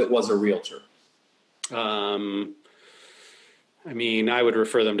SEO that was a realtor? I mean, I would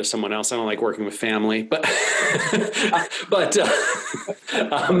refer them to someone else. I don't like working with family, but but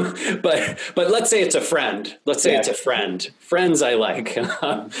let's say it's a friend. Let's say it's a friend. Friends I like.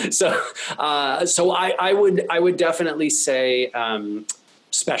 So I would definitely say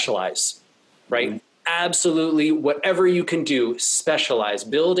specialize, right? Mm-hmm. Absolutely, whatever you can do, specialize.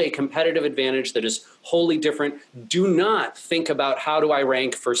 Build a competitive advantage that is wholly different. Do not think about how do I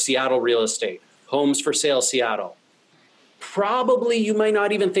rank for Seattle real estate, homes for sale Seattle. Probably you might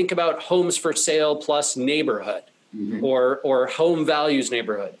not even think about homes for sale plus neighborhood, mm-hmm. or home values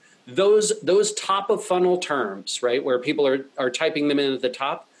neighborhood. Those top of funnel terms, right, where people are typing them in at the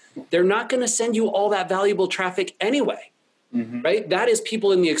top, they're not going to send you all that valuable traffic anyway, mm-hmm. right? That is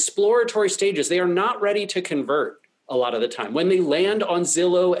people in the exploratory stages. They are not ready to convert a lot of the time. When they land on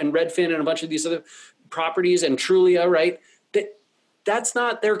Zillow and Redfin and a bunch of these other properties and Trulia, right, that's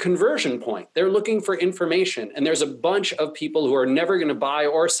not their conversion point. They're looking for information. And there's a bunch of people who are never going to buy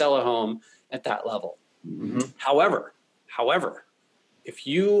or sell a home at that level. Mm-hmm. However, if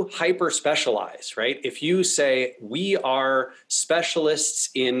you hyper specialize, right? If you say we are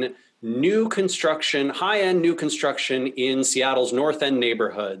specialists in new construction, high-end new construction in Seattle's North End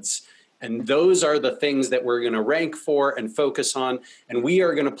neighborhoods, and those are the things that we're going to rank for and focus on, and we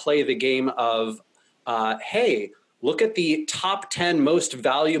are going to play the game of, hey, look at the top 10 most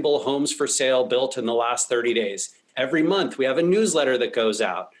valuable homes for sale built in the last 30 days. Every month we have a newsletter that goes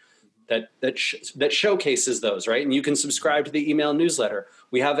out that showcases those, right? And you can subscribe to the email newsletter.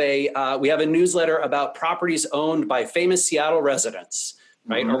 We have a newsletter about properties owned by famous Seattle residents,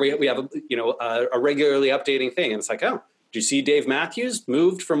 right? Mm-hmm. Or we have a regularly updating thing. And it's like, oh, did you see Dave Matthews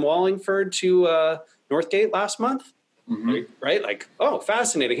moved from Wallingford to Northgate last month? Mm-hmm. Right? Like, oh,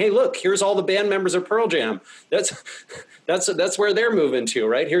 fascinating. Hey, look, here's all the band members of Pearl Jam. That's where they're moving to,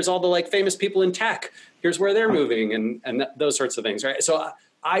 right? Here's all the like famous people in tech. Here's where they're moving and those sorts of things, right? So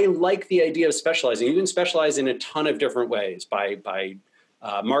I like the idea of specializing. You can specialize in a ton of different ways by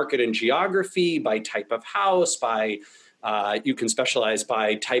market and geography, by type of house, you can specialize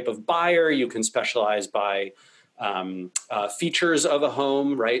by type of buyer. You can specialize by features of a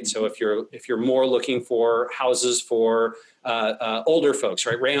home, right? So if you're more looking for houses for older folks,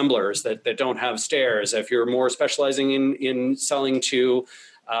 right, ramblers that don't have stairs, if you're more specializing in selling to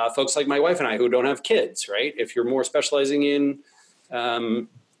folks like my wife and I who don't have kids, right? If you're more specializing in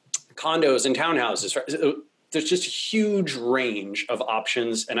condos and townhouses, right? There's just a huge range of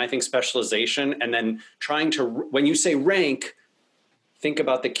options, and I think specialization, and then trying to, when you say rank, think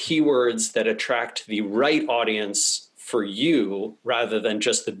about the keywords that attract the right audience for you rather than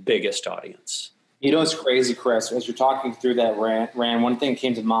just the biggest audience. You know what's crazy, Chris? As you're talking through that Rand, one thing that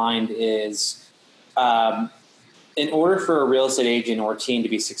came to mind is in order for a real estate agent or team to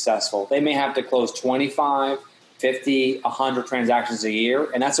be successful, they may have to close 25, 50, 100 transactions a year,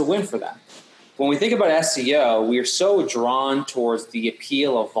 and that's a win for them. When we think about SEO, we are so drawn towards the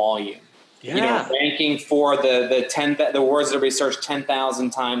appeal of volume. Yeah. Ranking for the words that everybody search 10,000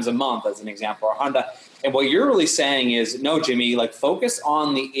 times a month, as an example, or 100. And what you're really saying is, no, Jimmy, like focus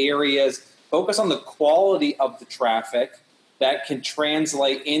on the areas, focus on the quality of the traffic that can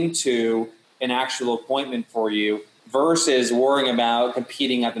translate into an actual appointment for you versus worrying about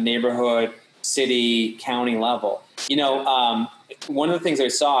competing at the neighborhood, city, county level. One of the things I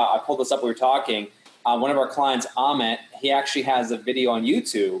saw, I pulled this up, we were talking, one of our clients, Amit, he actually has a video on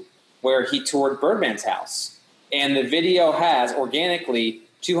YouTube where he toured Birdman's house. And the video has organically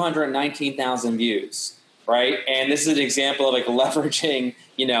 219,000 views, right? And this is an example of like leveraging,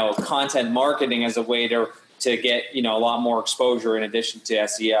 content marketing as a way to get, a lot more exposure in addition to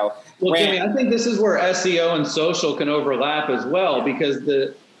SEO. Well, Jimmy, I think this is where SEO and social can overlap as well, because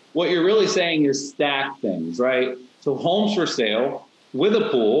what you're really saying is stack things, right? So homes for sale with a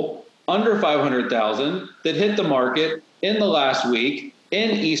pool under 500,000 that hit the market in the last week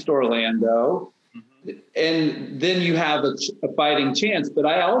in East Orlando. And then you have a fighting chance. But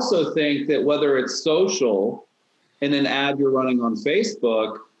I also think that whether it's social and an ad you're running on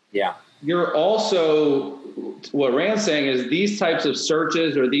Facebook, you're also, what Rand's saying is these types of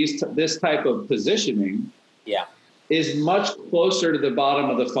searches or this type of positioning is much closer to the bottom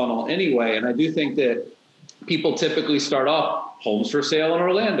of the funnel anyway. And I do think that people typically start off homes for sale in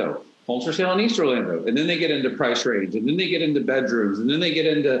Orlando, homes for sale in East Orlando, and then they get into price range, and then they get into bedrooms, and then they get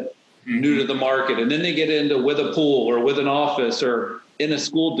into new to the market, and then they get into with a pool or with an office or in a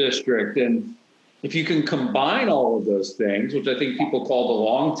school district. And if you can combine all of those things, which I think people call the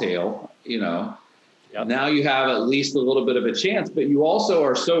long tail, now you have at least a little bit of a chance, but you also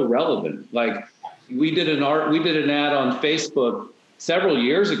are so relevant. Like we did an ad on Facebook several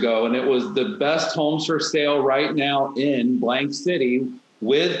years ago, and it was the best homes for sale right now in blank city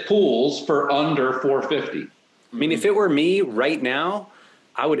with pools for under 450. I mean, if it were me right now,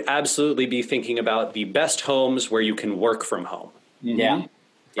 I would absolutely be thinking about the best homes where you can work from home. Yeah.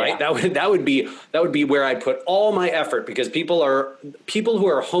 Right. That would be where I'd put all my effort, because people who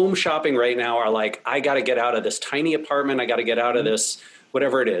are home shopping right now are like, I got to get out of this tiny apartment. I got to get out of this,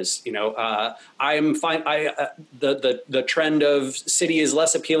 whatever it is. I'm fine. The trend of city is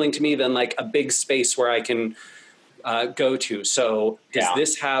less appealing to me than like a big space where I can go to. So does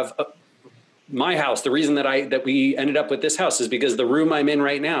this have my house? The reason that we ended up with this house is because the room I'm in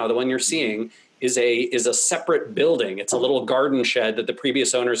right now, the one you're seeing, is a separate building. It's a little garden shed that the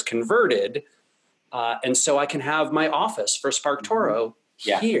previous owners converted. And so I can have my office for SparkToro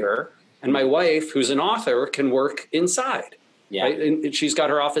here, and my wife, who's an author, can work inside. Yeah. Right? And she's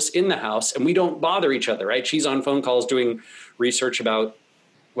got her office in the house, and we don't bother each other, right? She's on phone calls doing research about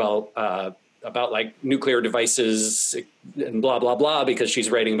like nuclear devices and blah, blah, blah, because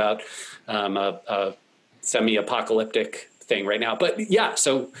she's writing about a semi-apocalyptic thing right now. But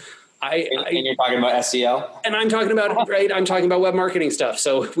so and you're talking about SEO, and I'm talking about I'm talking about web marketing stuff.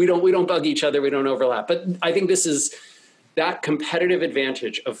 So we don't bug each other. We don't overlap. But I think this is that competitive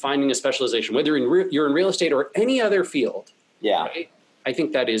advantage of finding a specialization, whether you're in real estate or any other field. Yeah, right? I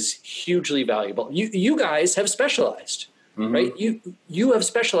think that is hugely valuable. You guys have specialized, right? You have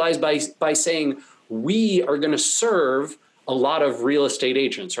specialized by saying we are going to serve a lot of real estate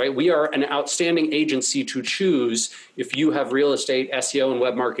agents, right? We are an outstanding agency to choose if you have real estate, SEO, and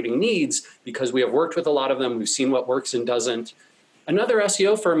web marketing needs, because we have worked with a lot of them. We've seen what works and doesn't. Another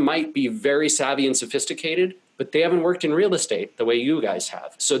SEO firm might be very savvy and sophisticated, but they haven't worked in real estate the way you guys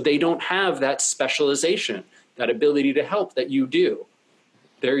have. So they don't have that specialization, that ability to help that you do.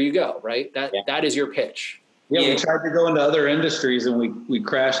 There you go, right? That is your pitch. Yeah, we tried to go into other industries and we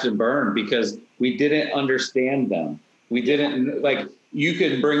crashed and burned because we didn't understand them. We didn't we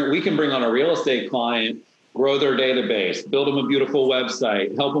can bring on a real estate client, grow their database, build them a beautiful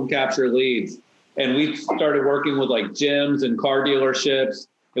website, help them capture leads. And we started working with like gyms and car dealerships,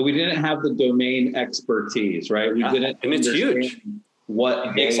 and we didn't have the domain expertise, right? We didn't. And it's huge.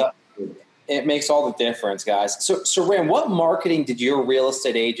 It makes all the difference, guys. So Rand, what marketing did your real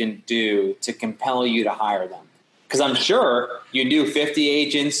estate agent do to compel you to hire them? Because I'm sure you knew 50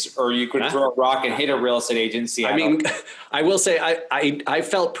 agents, or you could throw a rock and hit a real estate agency. I mean, I will say I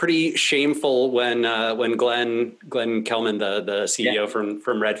felt pretty shameful when Glenn Kelman, the CEO from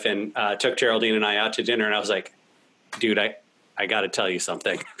Redfin, took Geraldine and I out to dinner, and I was like, dude, I got to tell you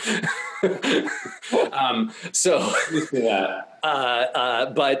something. But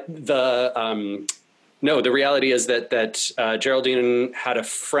the reality is that Geraldine had a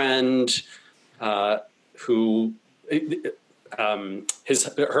friend who.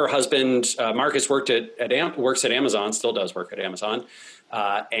 Her husband Marcus works at Amazon, still does work at Amazon,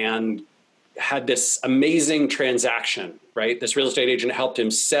 and had this amazing transaction. Right, this real estate agent helped him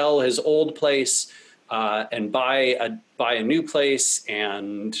sell his old place and buy a new place,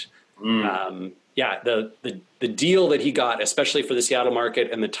 and the deal that he got, especially for the Seattle market,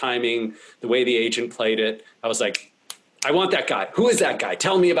 and the timing, the way the agent played it, I was like, I want that guy. Who is that guy?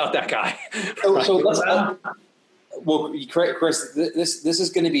 Tell me about that guy. So let's. Well, Chris, this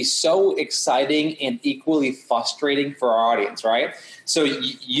is going to be so exciting and equally frustrating for our audience, right? So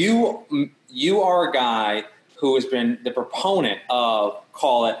you are a guy who has been the proponent of,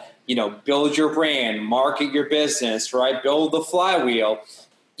 call it, build your brand, market your business, right? Build the flywheel.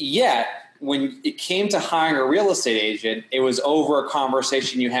 Yet, when it came to hiring a real estate agent, it was over a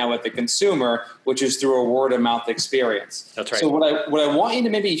conversation you had with the consumer, which is through a word of mouth experience. That's right. So what I want you to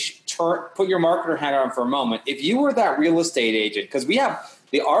maybe put your marketer hat on for a moment. If you were that real estate agent, because we have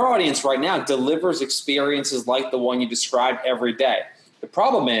our audience right now delivers experiences like the one you described every day. The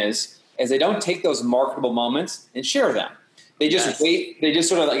problem is they don't take those marketable moments and share them. They just wait. They just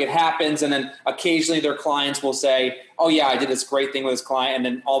sort of like it happens, and then occasionally their clients will say, "Oh yeah, I did this great thing with this client," and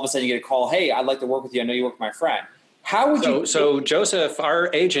then all of a sudden you get a call, "Hey, I'd like to work with you. I know you work with my friend." How would you? So Joseph,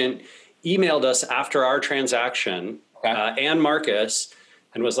 our agent, emailed us after our transaction, and Marcus,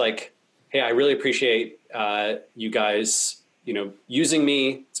 and was like, "Hey, I really appreciate you guys, using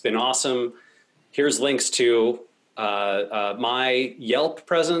me. It's been awesome. Here's links to my Yelp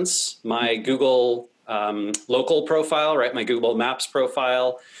presence, my Google." Local profile, right? My Google Maps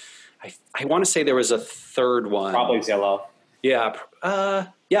profile. I want to say there was a third one. Probably Zillow. Yeah.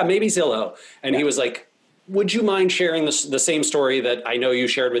 Maybe Zillow. And he was like, would you mind sharing the same story that I know you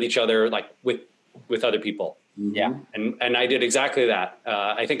shared with each other, like with other people? Yeah. And I did exactly that.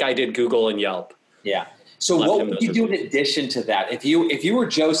 I think I did Google and Yelp. Yeah. So what would you do in addition to that? If you were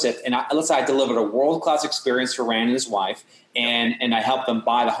Joseph, and let's say I delivered a world-class experience for Rand and his wife, and I helped them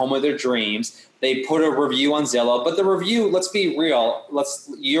buy the home of their dreams. They put a review on Zillow, but the review, let's be real,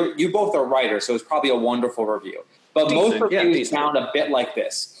 you both are writers, so it's probably a wonderful review. But most reviews sound a bit like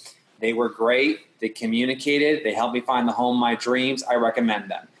this. They were great. They communicated. They helped me find the home of my dreams. I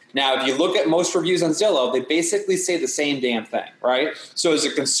recommend them. Now, if you look at most reviews on Zillow, they basically say the same damn thing, right? So as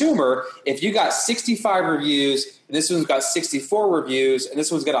a consumer, if you got 65 reviews, and this one's got 64 reviews, and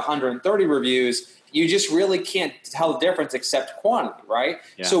this one's got 130 reviews, you just really can't tell the difference except quantity, right?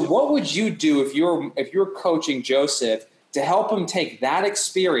 Yeah. So what would you do if you're coaching Joseph to help him take that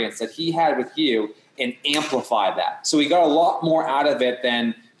experience that he had with you and amplify that? So he got a lot more out of it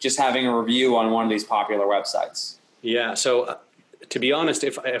than just having a review on one of these popular websites. Yeah, so to be honest,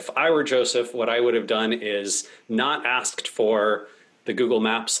 if I were Joseph, what I would have done is not asked for the Google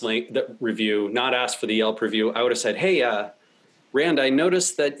Maps link, the review, not asked for the Yelp review. I would have said, hey, Rand, I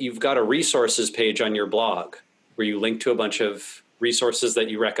noticed that you've got a resources page on your blog where you link to a bunch of resources that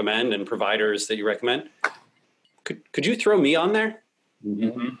you recommend and providers that you recommend. Could you throw me on there?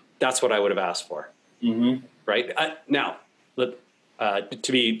 Mm-hmm. That's what I would have asked for. Mm-hmm. Right? Now,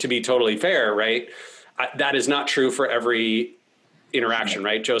 to be totally fair, right? That is not true for every interaction,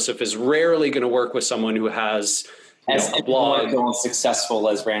 right? Joseph is rarely going to work with someone who has a blog as successful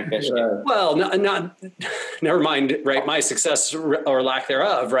as Rand Fishkin. Well, not never mind, right? My success or lack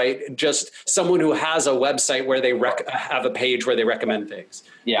thereof, right? Just someone who has a website where they have a page where they recommend things.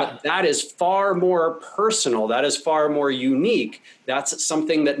 Yeah, but that is far more personal. That is far more unique. That's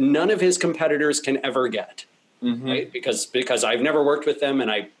something that none of his competitors can ever get. Mm-hmm. Right? Because I've never worked with them,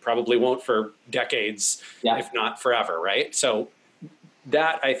 and I probably won't for decades, if not forever. Right? So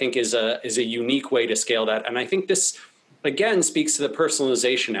that I think is a unique way to scale that, and I think this again speaks to the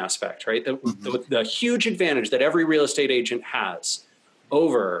personalization aspect. Right? The huge advantage that every real estate agent has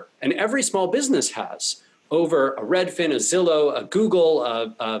over, and every small business has over a Redfin, a Zillow, a Google,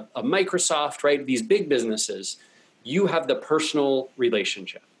 a Microsoft. Right? These big businesses, you have the personal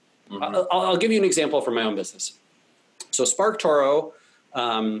relationship. Mm-hmm. I'll give you an example from my own business. So SparkToro,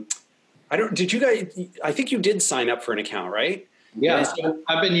 I think you did sign up for an account, right? Yeah, so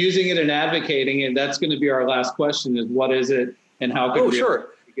I've been using it and advocating, and that's going to be our last question is what is it and how can we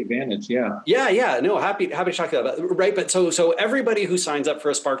take advantage? Yeah. No, happy to talk about that. Right. But so everybody who signs up for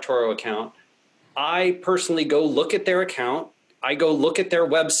a SparkToro account, I personally go look at their account. I go look at their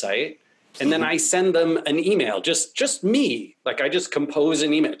website. And then I send them an email, just me. Like I just compose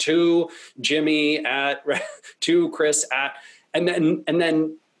an email to Jimmy to Chris and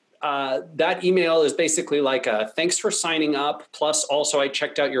then that email is basically like thanks for signing up. Plus also I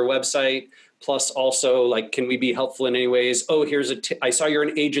checked out your website. Plus also like, can we be helpful in any ways? Oh, here's a tip. I saw you're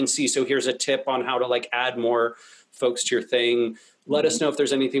an agency. So here's a tip on how to like add more folks to your thing. Let us know if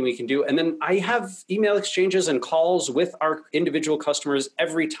there's anything we can do. And then I have email exchanges and calls with our individual customers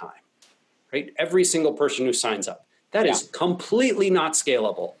every time. Right? Every single person who signs up. That is completely not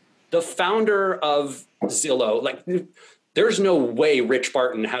scalable. The founder of Zillow, like there's no way Rich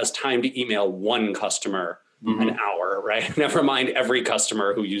Barton has time to email one customer an hour, right? Never mind every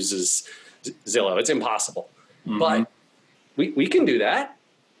customer who uses Zillow. It's impossible. Mm-hmm. But we can do that.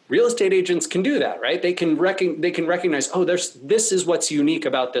 Real estate agents can do that, right? They can recognize, oh, this is what's unique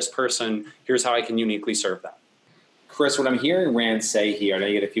about this person. Here's how I can uniquely serve them. Chris, what I'm hearing Rand say here, I know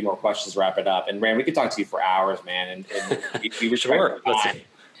you get a few more questions to wrap it up. And Rand, we could talk to you for hours, man. And we respect your time.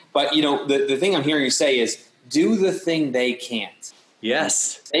 But, the thing I'm hearing you say is do the thing they can't.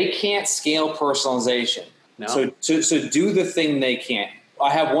 Yes. They can't scale personalization. No. So do the thing they can't.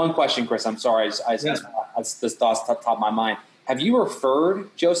 I have one question, Chris. I'm sorry. This thought's top of my mind. Have you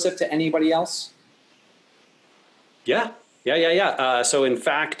referred Joseph to anybody else? Yeah. So in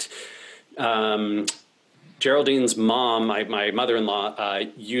fact, Geraldine's mom, my mother-in-law,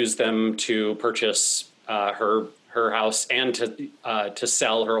 used them to purchase her house and to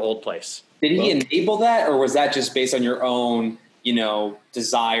sell her old place. Did he enable that, or was that just based on your own,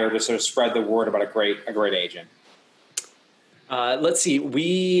 desire to sort of spread the word about a great agent? Let's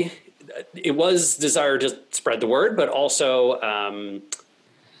see. It was desire to spread the word, but also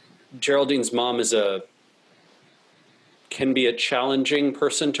Geraldine's mom can be a challenging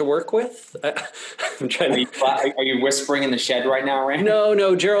person to work with. I'm trying Are you whispering in the shed right now, Rand?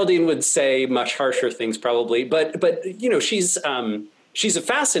 No. Geraldine would say much harsher things probably, but she's a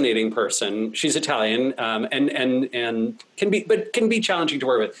fascinating person. She's Italian, and can be challenging to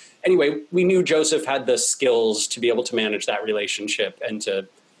work with. Anyway, we knew Joseph had the skills to be able to manage that relationship and to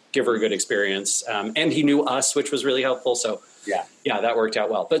give her a good experience. And he knew us, which was really helpful. So yeah, that worked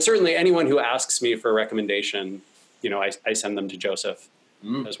out well. But certainly anyone who asks me for a recommendation, I send them to Joseph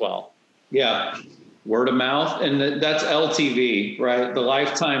as well. Yeah. Word of mouth. And that's LTV, right? The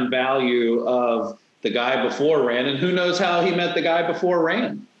lifetime value of the guy before Rand, and who knows how he met the guy before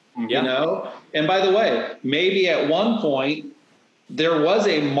Rand, And by the way, maybe at one point there was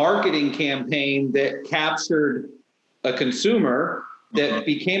a marketing campaign that captured a consumer that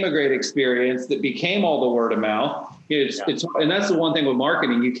became a great experience, that became all the word of mouth. And that's the one thing with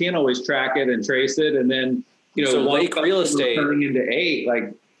marketing. You can't always track it and trace it. And then, so Lake Real Estate turning into 8,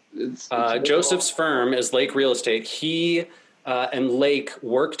 like Joseph's firm is Lake Real Estate. He and Lake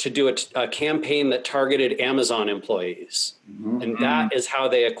worked to do a campaign that targeted Amazon employees. And that is how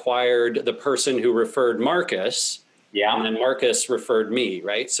they acquired the person who referred Marcus. Yeah. And then Marcus referred me,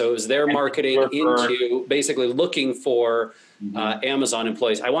 right? So it was their marketing into basically looking for Amazon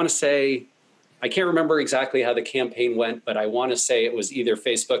employees. I want to say, I can't remember exactly how the campaign went, but I want to say it was either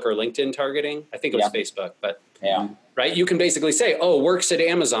Facebook or LinkedIn targeting. I think it was Facebook, but right. You can basically say, works at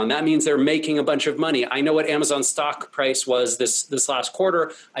Amazon. That means they're making a bunch of money. I know what Amazon's stock price was this last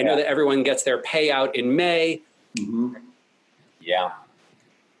quarter. I know that everyone gets their payout in May. Yeah.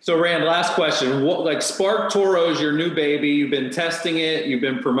 So Rand, last question. SparkToro is your new baby. You've been testing it. You've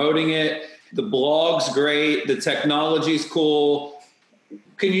been promoting it. The blog's great. The technology's cool.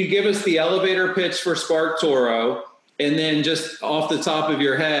 Can you give us the elevator pitch for SparkToro? And then just off the top of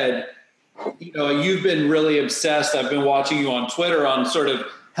your head, you've been really obsessed. I've been watching you on Twitter on sort of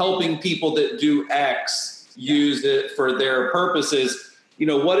helping people that do X use it for their purposes.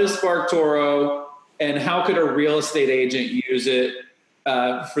 What is SparkToro, and how could a real estate agent use it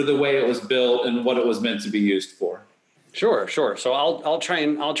for the way it was built and what it was meant to be used for? Sure. So I'll try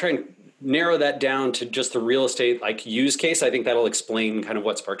and narrow that down to just the real estate use case. I think that'll explain kind of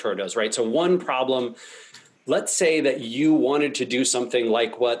what SparkToro does, right? So one problem, let's say that you wanted to do something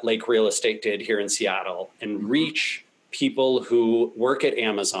like what Lake Real Estate did here in Seattle and reach people who work at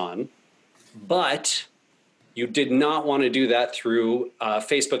Amazon, but you did not want to do that through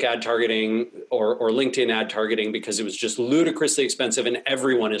Facebook ad targeting or LinkedIn ad targeting because it was just ludicrously expensive and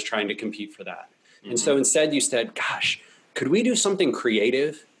everyone is trying to compete for that. And so instead you said, gosh, could we do something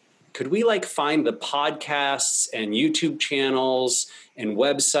creative? Could we find the podcasts and YouTube channels and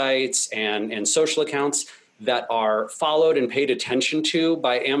websites and social accounts that are followed and paid attention to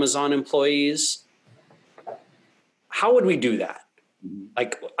by Amazon employees? How would we do that?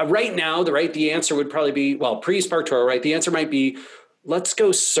 Right now, the answer would probably be, pre-SparkToro, right? The answer might be, let's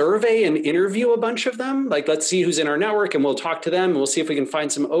go survey and interview a bunch of them. Let's see who's in our network and we'll talk to them and we'll see if we can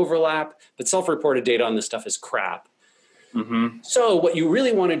find some overlap. But self-reported data on this stuff is crap. So what you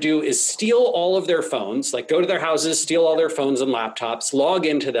really want to do is steal all of their phones, go to their houses, steal all their phones and laptops, log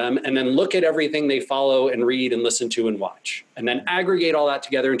into them, and then look at everything they follow and read and listen to and watch. And then aggregate all that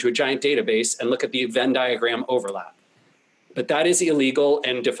together into a giant database and look at the Venn diagram overlap. But that is illegal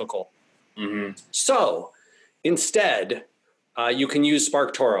and difficult. So instead, you can use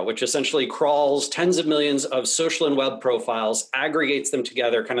SparkToro, which essentially crawls tens of millions of social and web profiles, aggregates them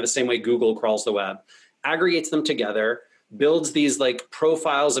together, kind of the same way Google crawls the web, aggregates them together, builds these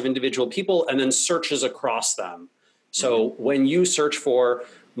profiles of individual people, and then searches across them. So when you search for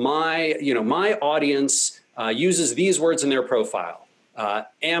my audience uses these words in their profile,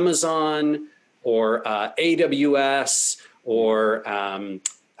 Amazon or AWS or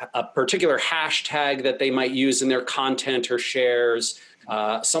a particular hashtag that they might use in their content or shares,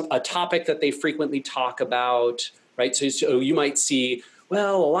 a topic that they frequently talk about, right? So you might see,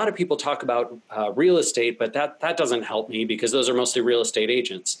 Well, a lot of people talk about real estate, but that doesn't help me because those are mostly real estate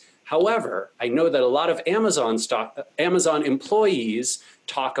agents. However, I know that a lot of Amazon employees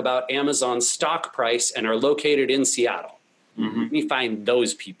talk about Amazon's stock price and are located in Seattle. Let me find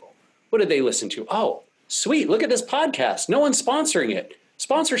those people. What did they listen to? Oh, sweet. Look at this podcast. No one's sponsoring it.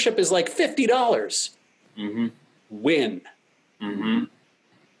 Sponsorship is like $50. Win.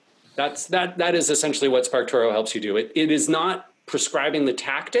 That is essentially what SparkToro helps you do. It is not prescribing the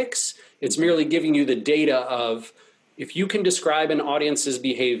tactics. It's merely giving you the data of, if you can describe an audience's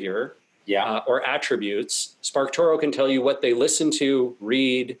behavior or attributes, SparkToro can tell you what they listen to,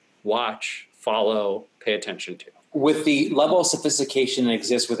 read, watch, follow, pay attention to. With the level of sophistication that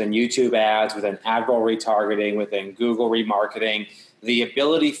exists within YouTube ads, within AdWords retargeting, within Google remarketing, the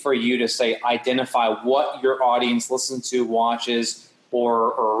ability for you to say, identify what your audience listens to, watches,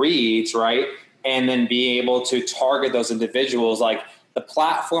 or reads, right? And then be able to target those individuals. Like, the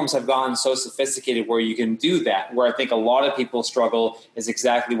platforms have gotten so sophisticated where you can do that. Where I think a lot of people struggle is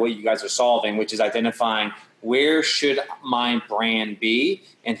exactly what you guys are solving, which is identifying where should my brand be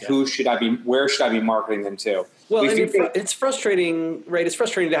and where should I be marketing them to? Well, it's frustrating, right? It's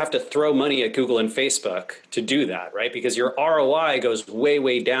frustrating to have to throw money at Google and Facebook to do that, right? Because your ROI goes way,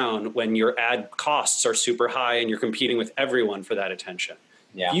 way down when your ad costs are super high and you're competing with everyone for that attention.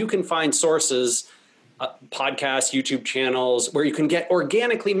 Yeah. You can find sources, podcasts, YouTube channels, where you can get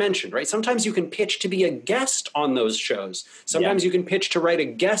organically mentioned, right? Sometimes you can pitch to be a guest on those shows. Sometimes you can pitch to write a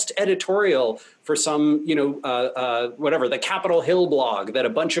guest editorial for some, the Capitol Hill blog that a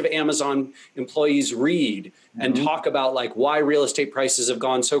bunch of Amazon employees read and talk about, like, why real estate prices have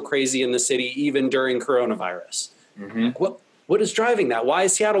gone so crazy in the city, even during coronavirus. Like, what is driving that? Why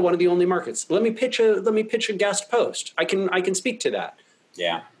is Seattle one of the only markets? Let me pitch a guest post. I can speak to that.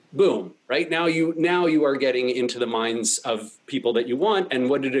 Yeah. Boom. Right now you are getting into the minds of people that you want. And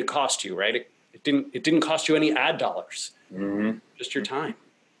what did it cost you? Right. It didn't cost you any ad dollars. Just your time.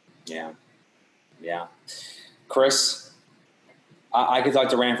 Yeah. Yeah. Chris, I could talk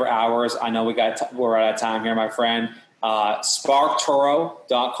to Rand for hours. I know we're out of time here, my friend.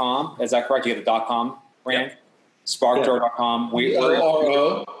 SparkToro.com. Is that correct? You get the .com, Rand? Yep. SparkToro.com.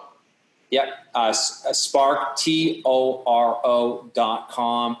 Yep.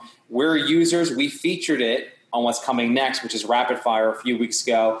 SparkToro.com. We're users. We featured it on what's coming next, which is Rapid Fire a few weeks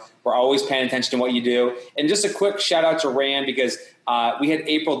ago. We're always paying attention to what you do. And just a quick shout out to Rand, because we had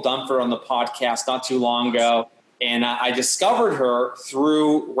April Dunford on the podcast not too long ago. And I discovered her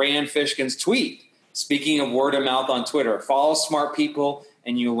through Rand Fishkin's tweet. Speaking of word of mouth on Twitter, follow smart people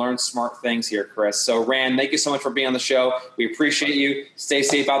and you learn smart things here, Chris. So, Rand, thank you so much for being on the show. We appreciate you. Stay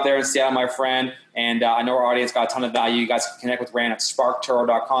safe out there in Seattle, my friend. And I know our audience got a ton of value. You guys can connect with Rand at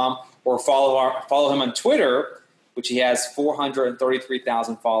SparkToro.com or follow him on Twitter, which he has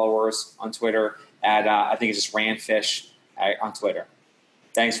 433,000 followers on Twitter at, I think it's just Randfish on Twitter.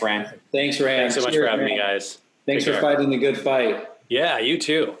 Thanks, Rand. Thanks, Rand. Thanks so much for having me, guys. Thanks for fighting the good fight. Yeah, you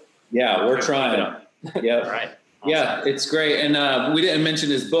too. Yeah, we're trying. Yeah. All right. Awesome. Yeah, it's great. And we didn't mention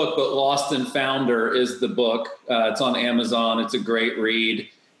his book, but Lost and Founder is the book. It's on Amazon. It's a great read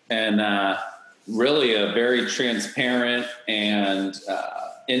and really a very transparent and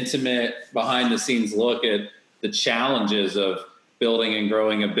intimate behind-the-scenes look at the challenges of building and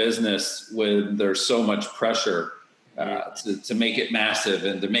growing a business when there's so much pressure to make it massive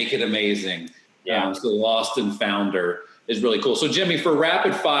and to make it amazing. Yeah. So Lost and Founder is really cool. So, Jimmy, for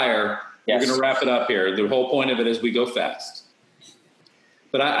Rapid Fire, we're going to wrap it up here. The whole point of it is we go fast.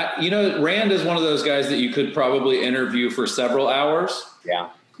 But, Rand is one of those guys that you could probably interview for several hours. Yeah.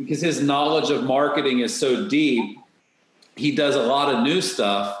 Because his knowledge of marketing is so deep. He does a lot of new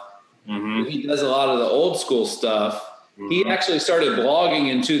stuff. He does a lot of the old school stuff. He actually started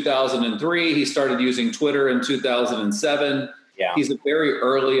blogging in 2003. He started using Twitter in 2007. Yeah. He's a very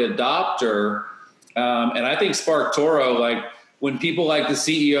early adopter. And I think SparkToro, like, when people like the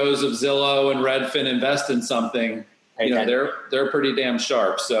CEOs of Zillow and Redfin invest in something, they're pretty damn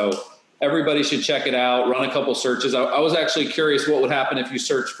sharp. So everybody should check it out. Run a couple searches. I was actually curious what would happen if you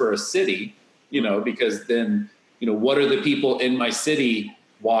search for a city, because then, what are the people in my city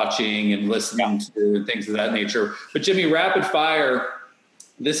watching and listening to and things of that nature. But Jimmy, Rapid Fire,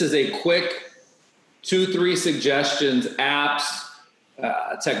 this is a quick 2-3 suggestions, apps,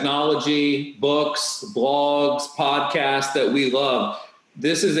 technology, books, blogs, podcasts that we love.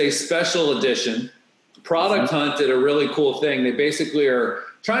 This is a special edition. Product Hunt did a really cool thing. They basically are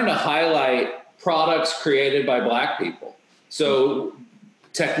trying to highlight products created by Black people. So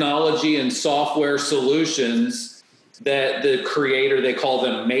technology and software solutions that the creator, they call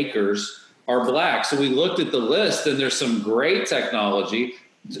them makers, are Black. So we looked at the list, and there's some great technology.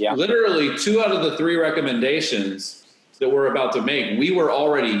 Yeah. Literally 2 out of the 3 recommendations that we're about to make, we were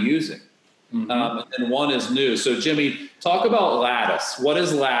already using. And 1 is new. So Jimmy, talk about Lattice. What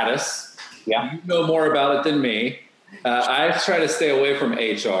is Lattice? Yeah. You know more about it than me. I try to stay away from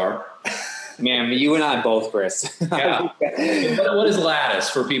HR. Man, you and I both, Chris. Yeah. What is Lattice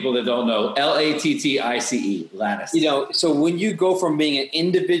for people that don't know? Lattice. Lattice. So when you go from being an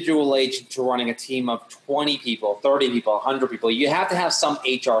individual agent to running a team of 20 people, 30 people, 100 people, you have to have some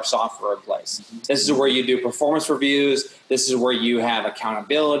HR software in place. This is where you do performance reviews. This is where you have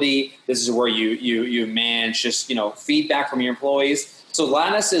accountability. This is where you manage just, feedback from your employees. So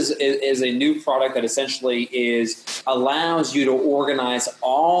Lattice is a new product that essentially allows you to organize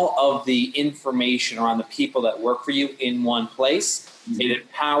all of the information around the people that work for you in one place. It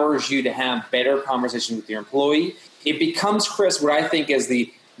empowers you to have better conversations with your employee. It becomes, Chris, what I think is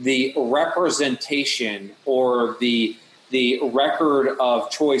the representation or the record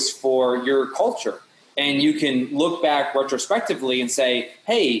of choice for your culture. And you can look back retrospectively and say,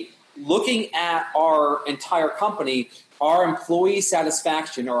 hey, looking at our entire company, our employee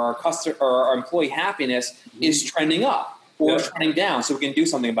satisfaction or our employee happiness is trending up or trending down, so we can do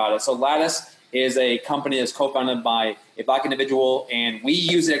something about it. So Lattice is a company that's co-founded by a Black individual, and we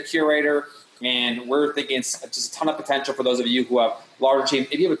use it at Curator, and we're thinking it's just a ton of potential for those of you who have larger teams.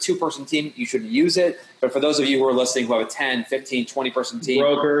 If you have a 2-person team, you should use it. But for those of you who are listening who have a 10, 15, 20-person team.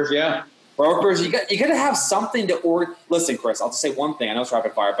 Brokers, you got to have something to Listen, Chris, I'll just say one thing. I know it's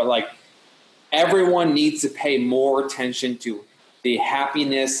rapid fire, but everyone needs to pay more attention to the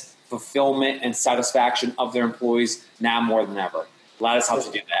happiness, fulfillment, and satisfaction of their employees now more than ever. Lattice helps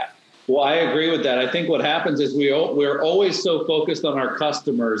you do that. Well, I agree with that. I think what happens is we're always so focused on our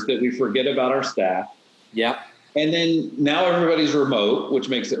customers that we forget about our staff. Yeah. And then now everybody's remote, which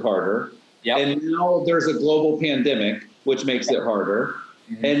makes it harder. Yeah. And now there's a global pandemic, which makes it harder.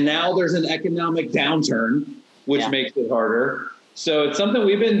 And now there's an economic downturn, which makes it harder. So it's something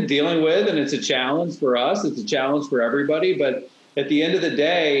we've been dealing with, and it's a challenge for us. It's a challenge for everybody. But at the end of the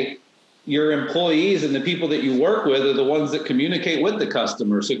day, your employees and the people that you work with are the ones that communicate with the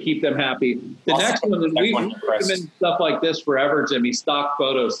customer. So keep them happy. The next one, and we've recommended stuff like this forever, Jimmy, stock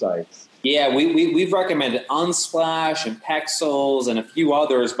photo sites. Yeah, we've recommended Unsplash and Pexels and a few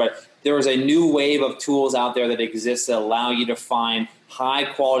others, but there is a new wave of tools out there that exist that allow you to find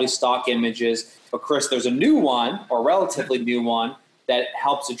high-quality stock images. But, Chris, there's a new one, or relatively new one, that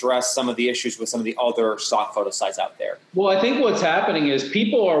helps address some of the issues with some of the other stock photo sites out there. Well, I think what's happening is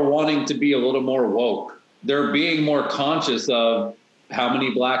people are wanting to be a little more woke. They're being more conscious of how many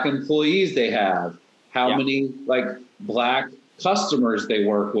Black employees they have, how many Black customers they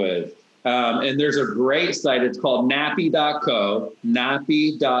work with. And there's a great site. It's called nappy.co,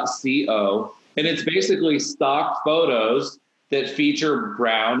 nappy.co. And it's basically stock photos that feature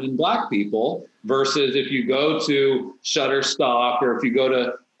brown and Black people versus if you go to Shutterstock or if you go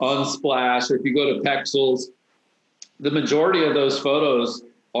to Unsplash or if you go to Pexels, the majority of those photos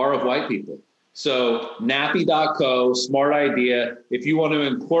are of white people. So nappy.co, smart idea. If you want to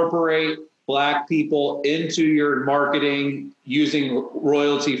incorporate Black people into your marketing using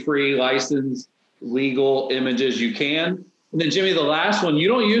royalty-free, licensed, legal images, you can. And then, Jimmy, the last one, you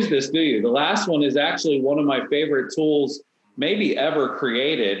don't use this, do you? The last one is actually one of my favorite tools maybe ever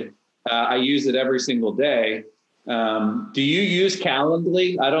created. I use it every single day. Do you use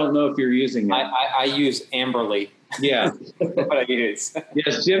Calendly? I don't know if you're using it. I use Amberly. Yeah. What I use.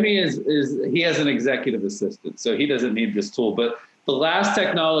 Yes, Jimmy he has an executive assistant, so he doesn't need this tool. But the last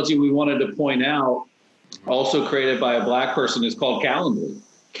technology we wanted to point out, also created by a Black person, is called Calendly,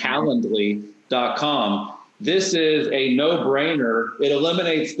 calendly.com. This is a no-brainer. It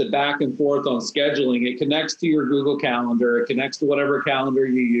eliminates the back and forth on scheduling. It connects to your Google Calendar. It connects to whatever calendar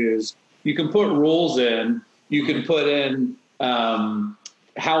you use. You can put rules in. You can put in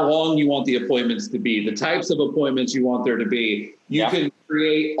how long you want the appointments to be, the types of appointments you want there to be. You can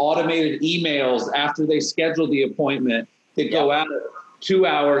create automated emails after they schedule the appointment that go out 2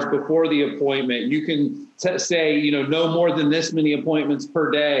 hours before the appointment. You can say, no more than this many appointments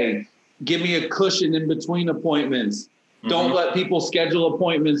per day. Give me a cushion in between appointments. Don't let people schedule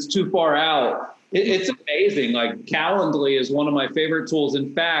appointments too far out. It's amazing. Calendly is one of my favorite tools.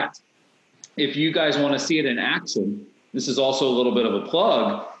 In fact, if you guys want to see it in action, this is also a little bit of a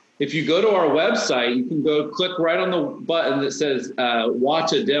plug. If you go to our website, you can go click right on the button that says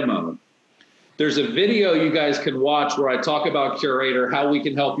watch a demo. There's a video you guys can watch where I talk about Curator, how we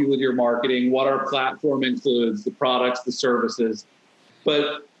can help you with your marketing, what our platform includes, the products, the services.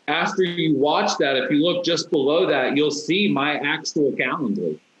 But after you watch that, if you look just below that, you'll see my actual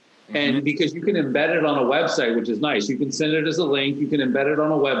Calendly. And because you can embed it on a website, which is nice. You can send it as a link. You can embed it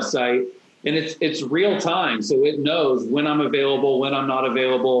on a website. And it's real time. So it knows when I'm available, when I'm not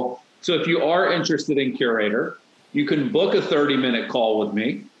available. So if you are interested in Curator, you can book a 30-minute call with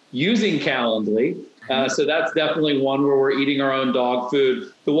me using Calendly. So that's definitely one where we're eating our own dog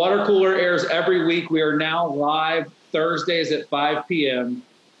food. The water cooler airs every week. We are now live Thursdays at 5 p.m.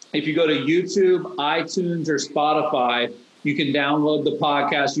 If you go to YouTube, iTunes, or Spotify, you can download the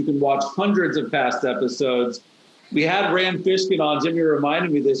podcast. You can watch hundreds of past episodes. We had Rand Fishkin on. Jimmy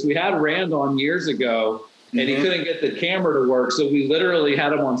reminded me of this. We had Rand on years ago, and he couldn't get the camera to work. So we literally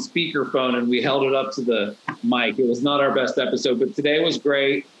had him on speakerphone, and we held it up to the mic. It was not our best episode, but today was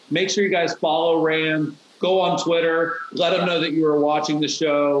great. Make sure you guys follow Rand. Go on Twitter. Let him know that you were watching the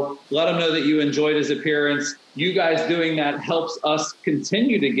show. Let him know that you enjoyed his appearance. You guys doing that helps us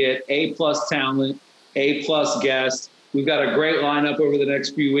continue to get A-plus talent, A-plus guests. We've got a great lineup over the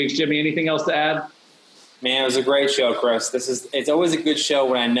next few weeks. Jimmy, anything else to add? Man, it was a great show, Chris. It's always a good show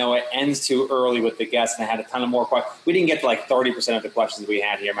when I know it ends too early with the guests, and I had a ton of more questions. We didn't get to like 30% of the questions we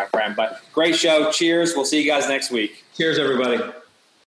had here, my friend, but great show. Cheers. We'll see you guys next week. Cheers, everybody.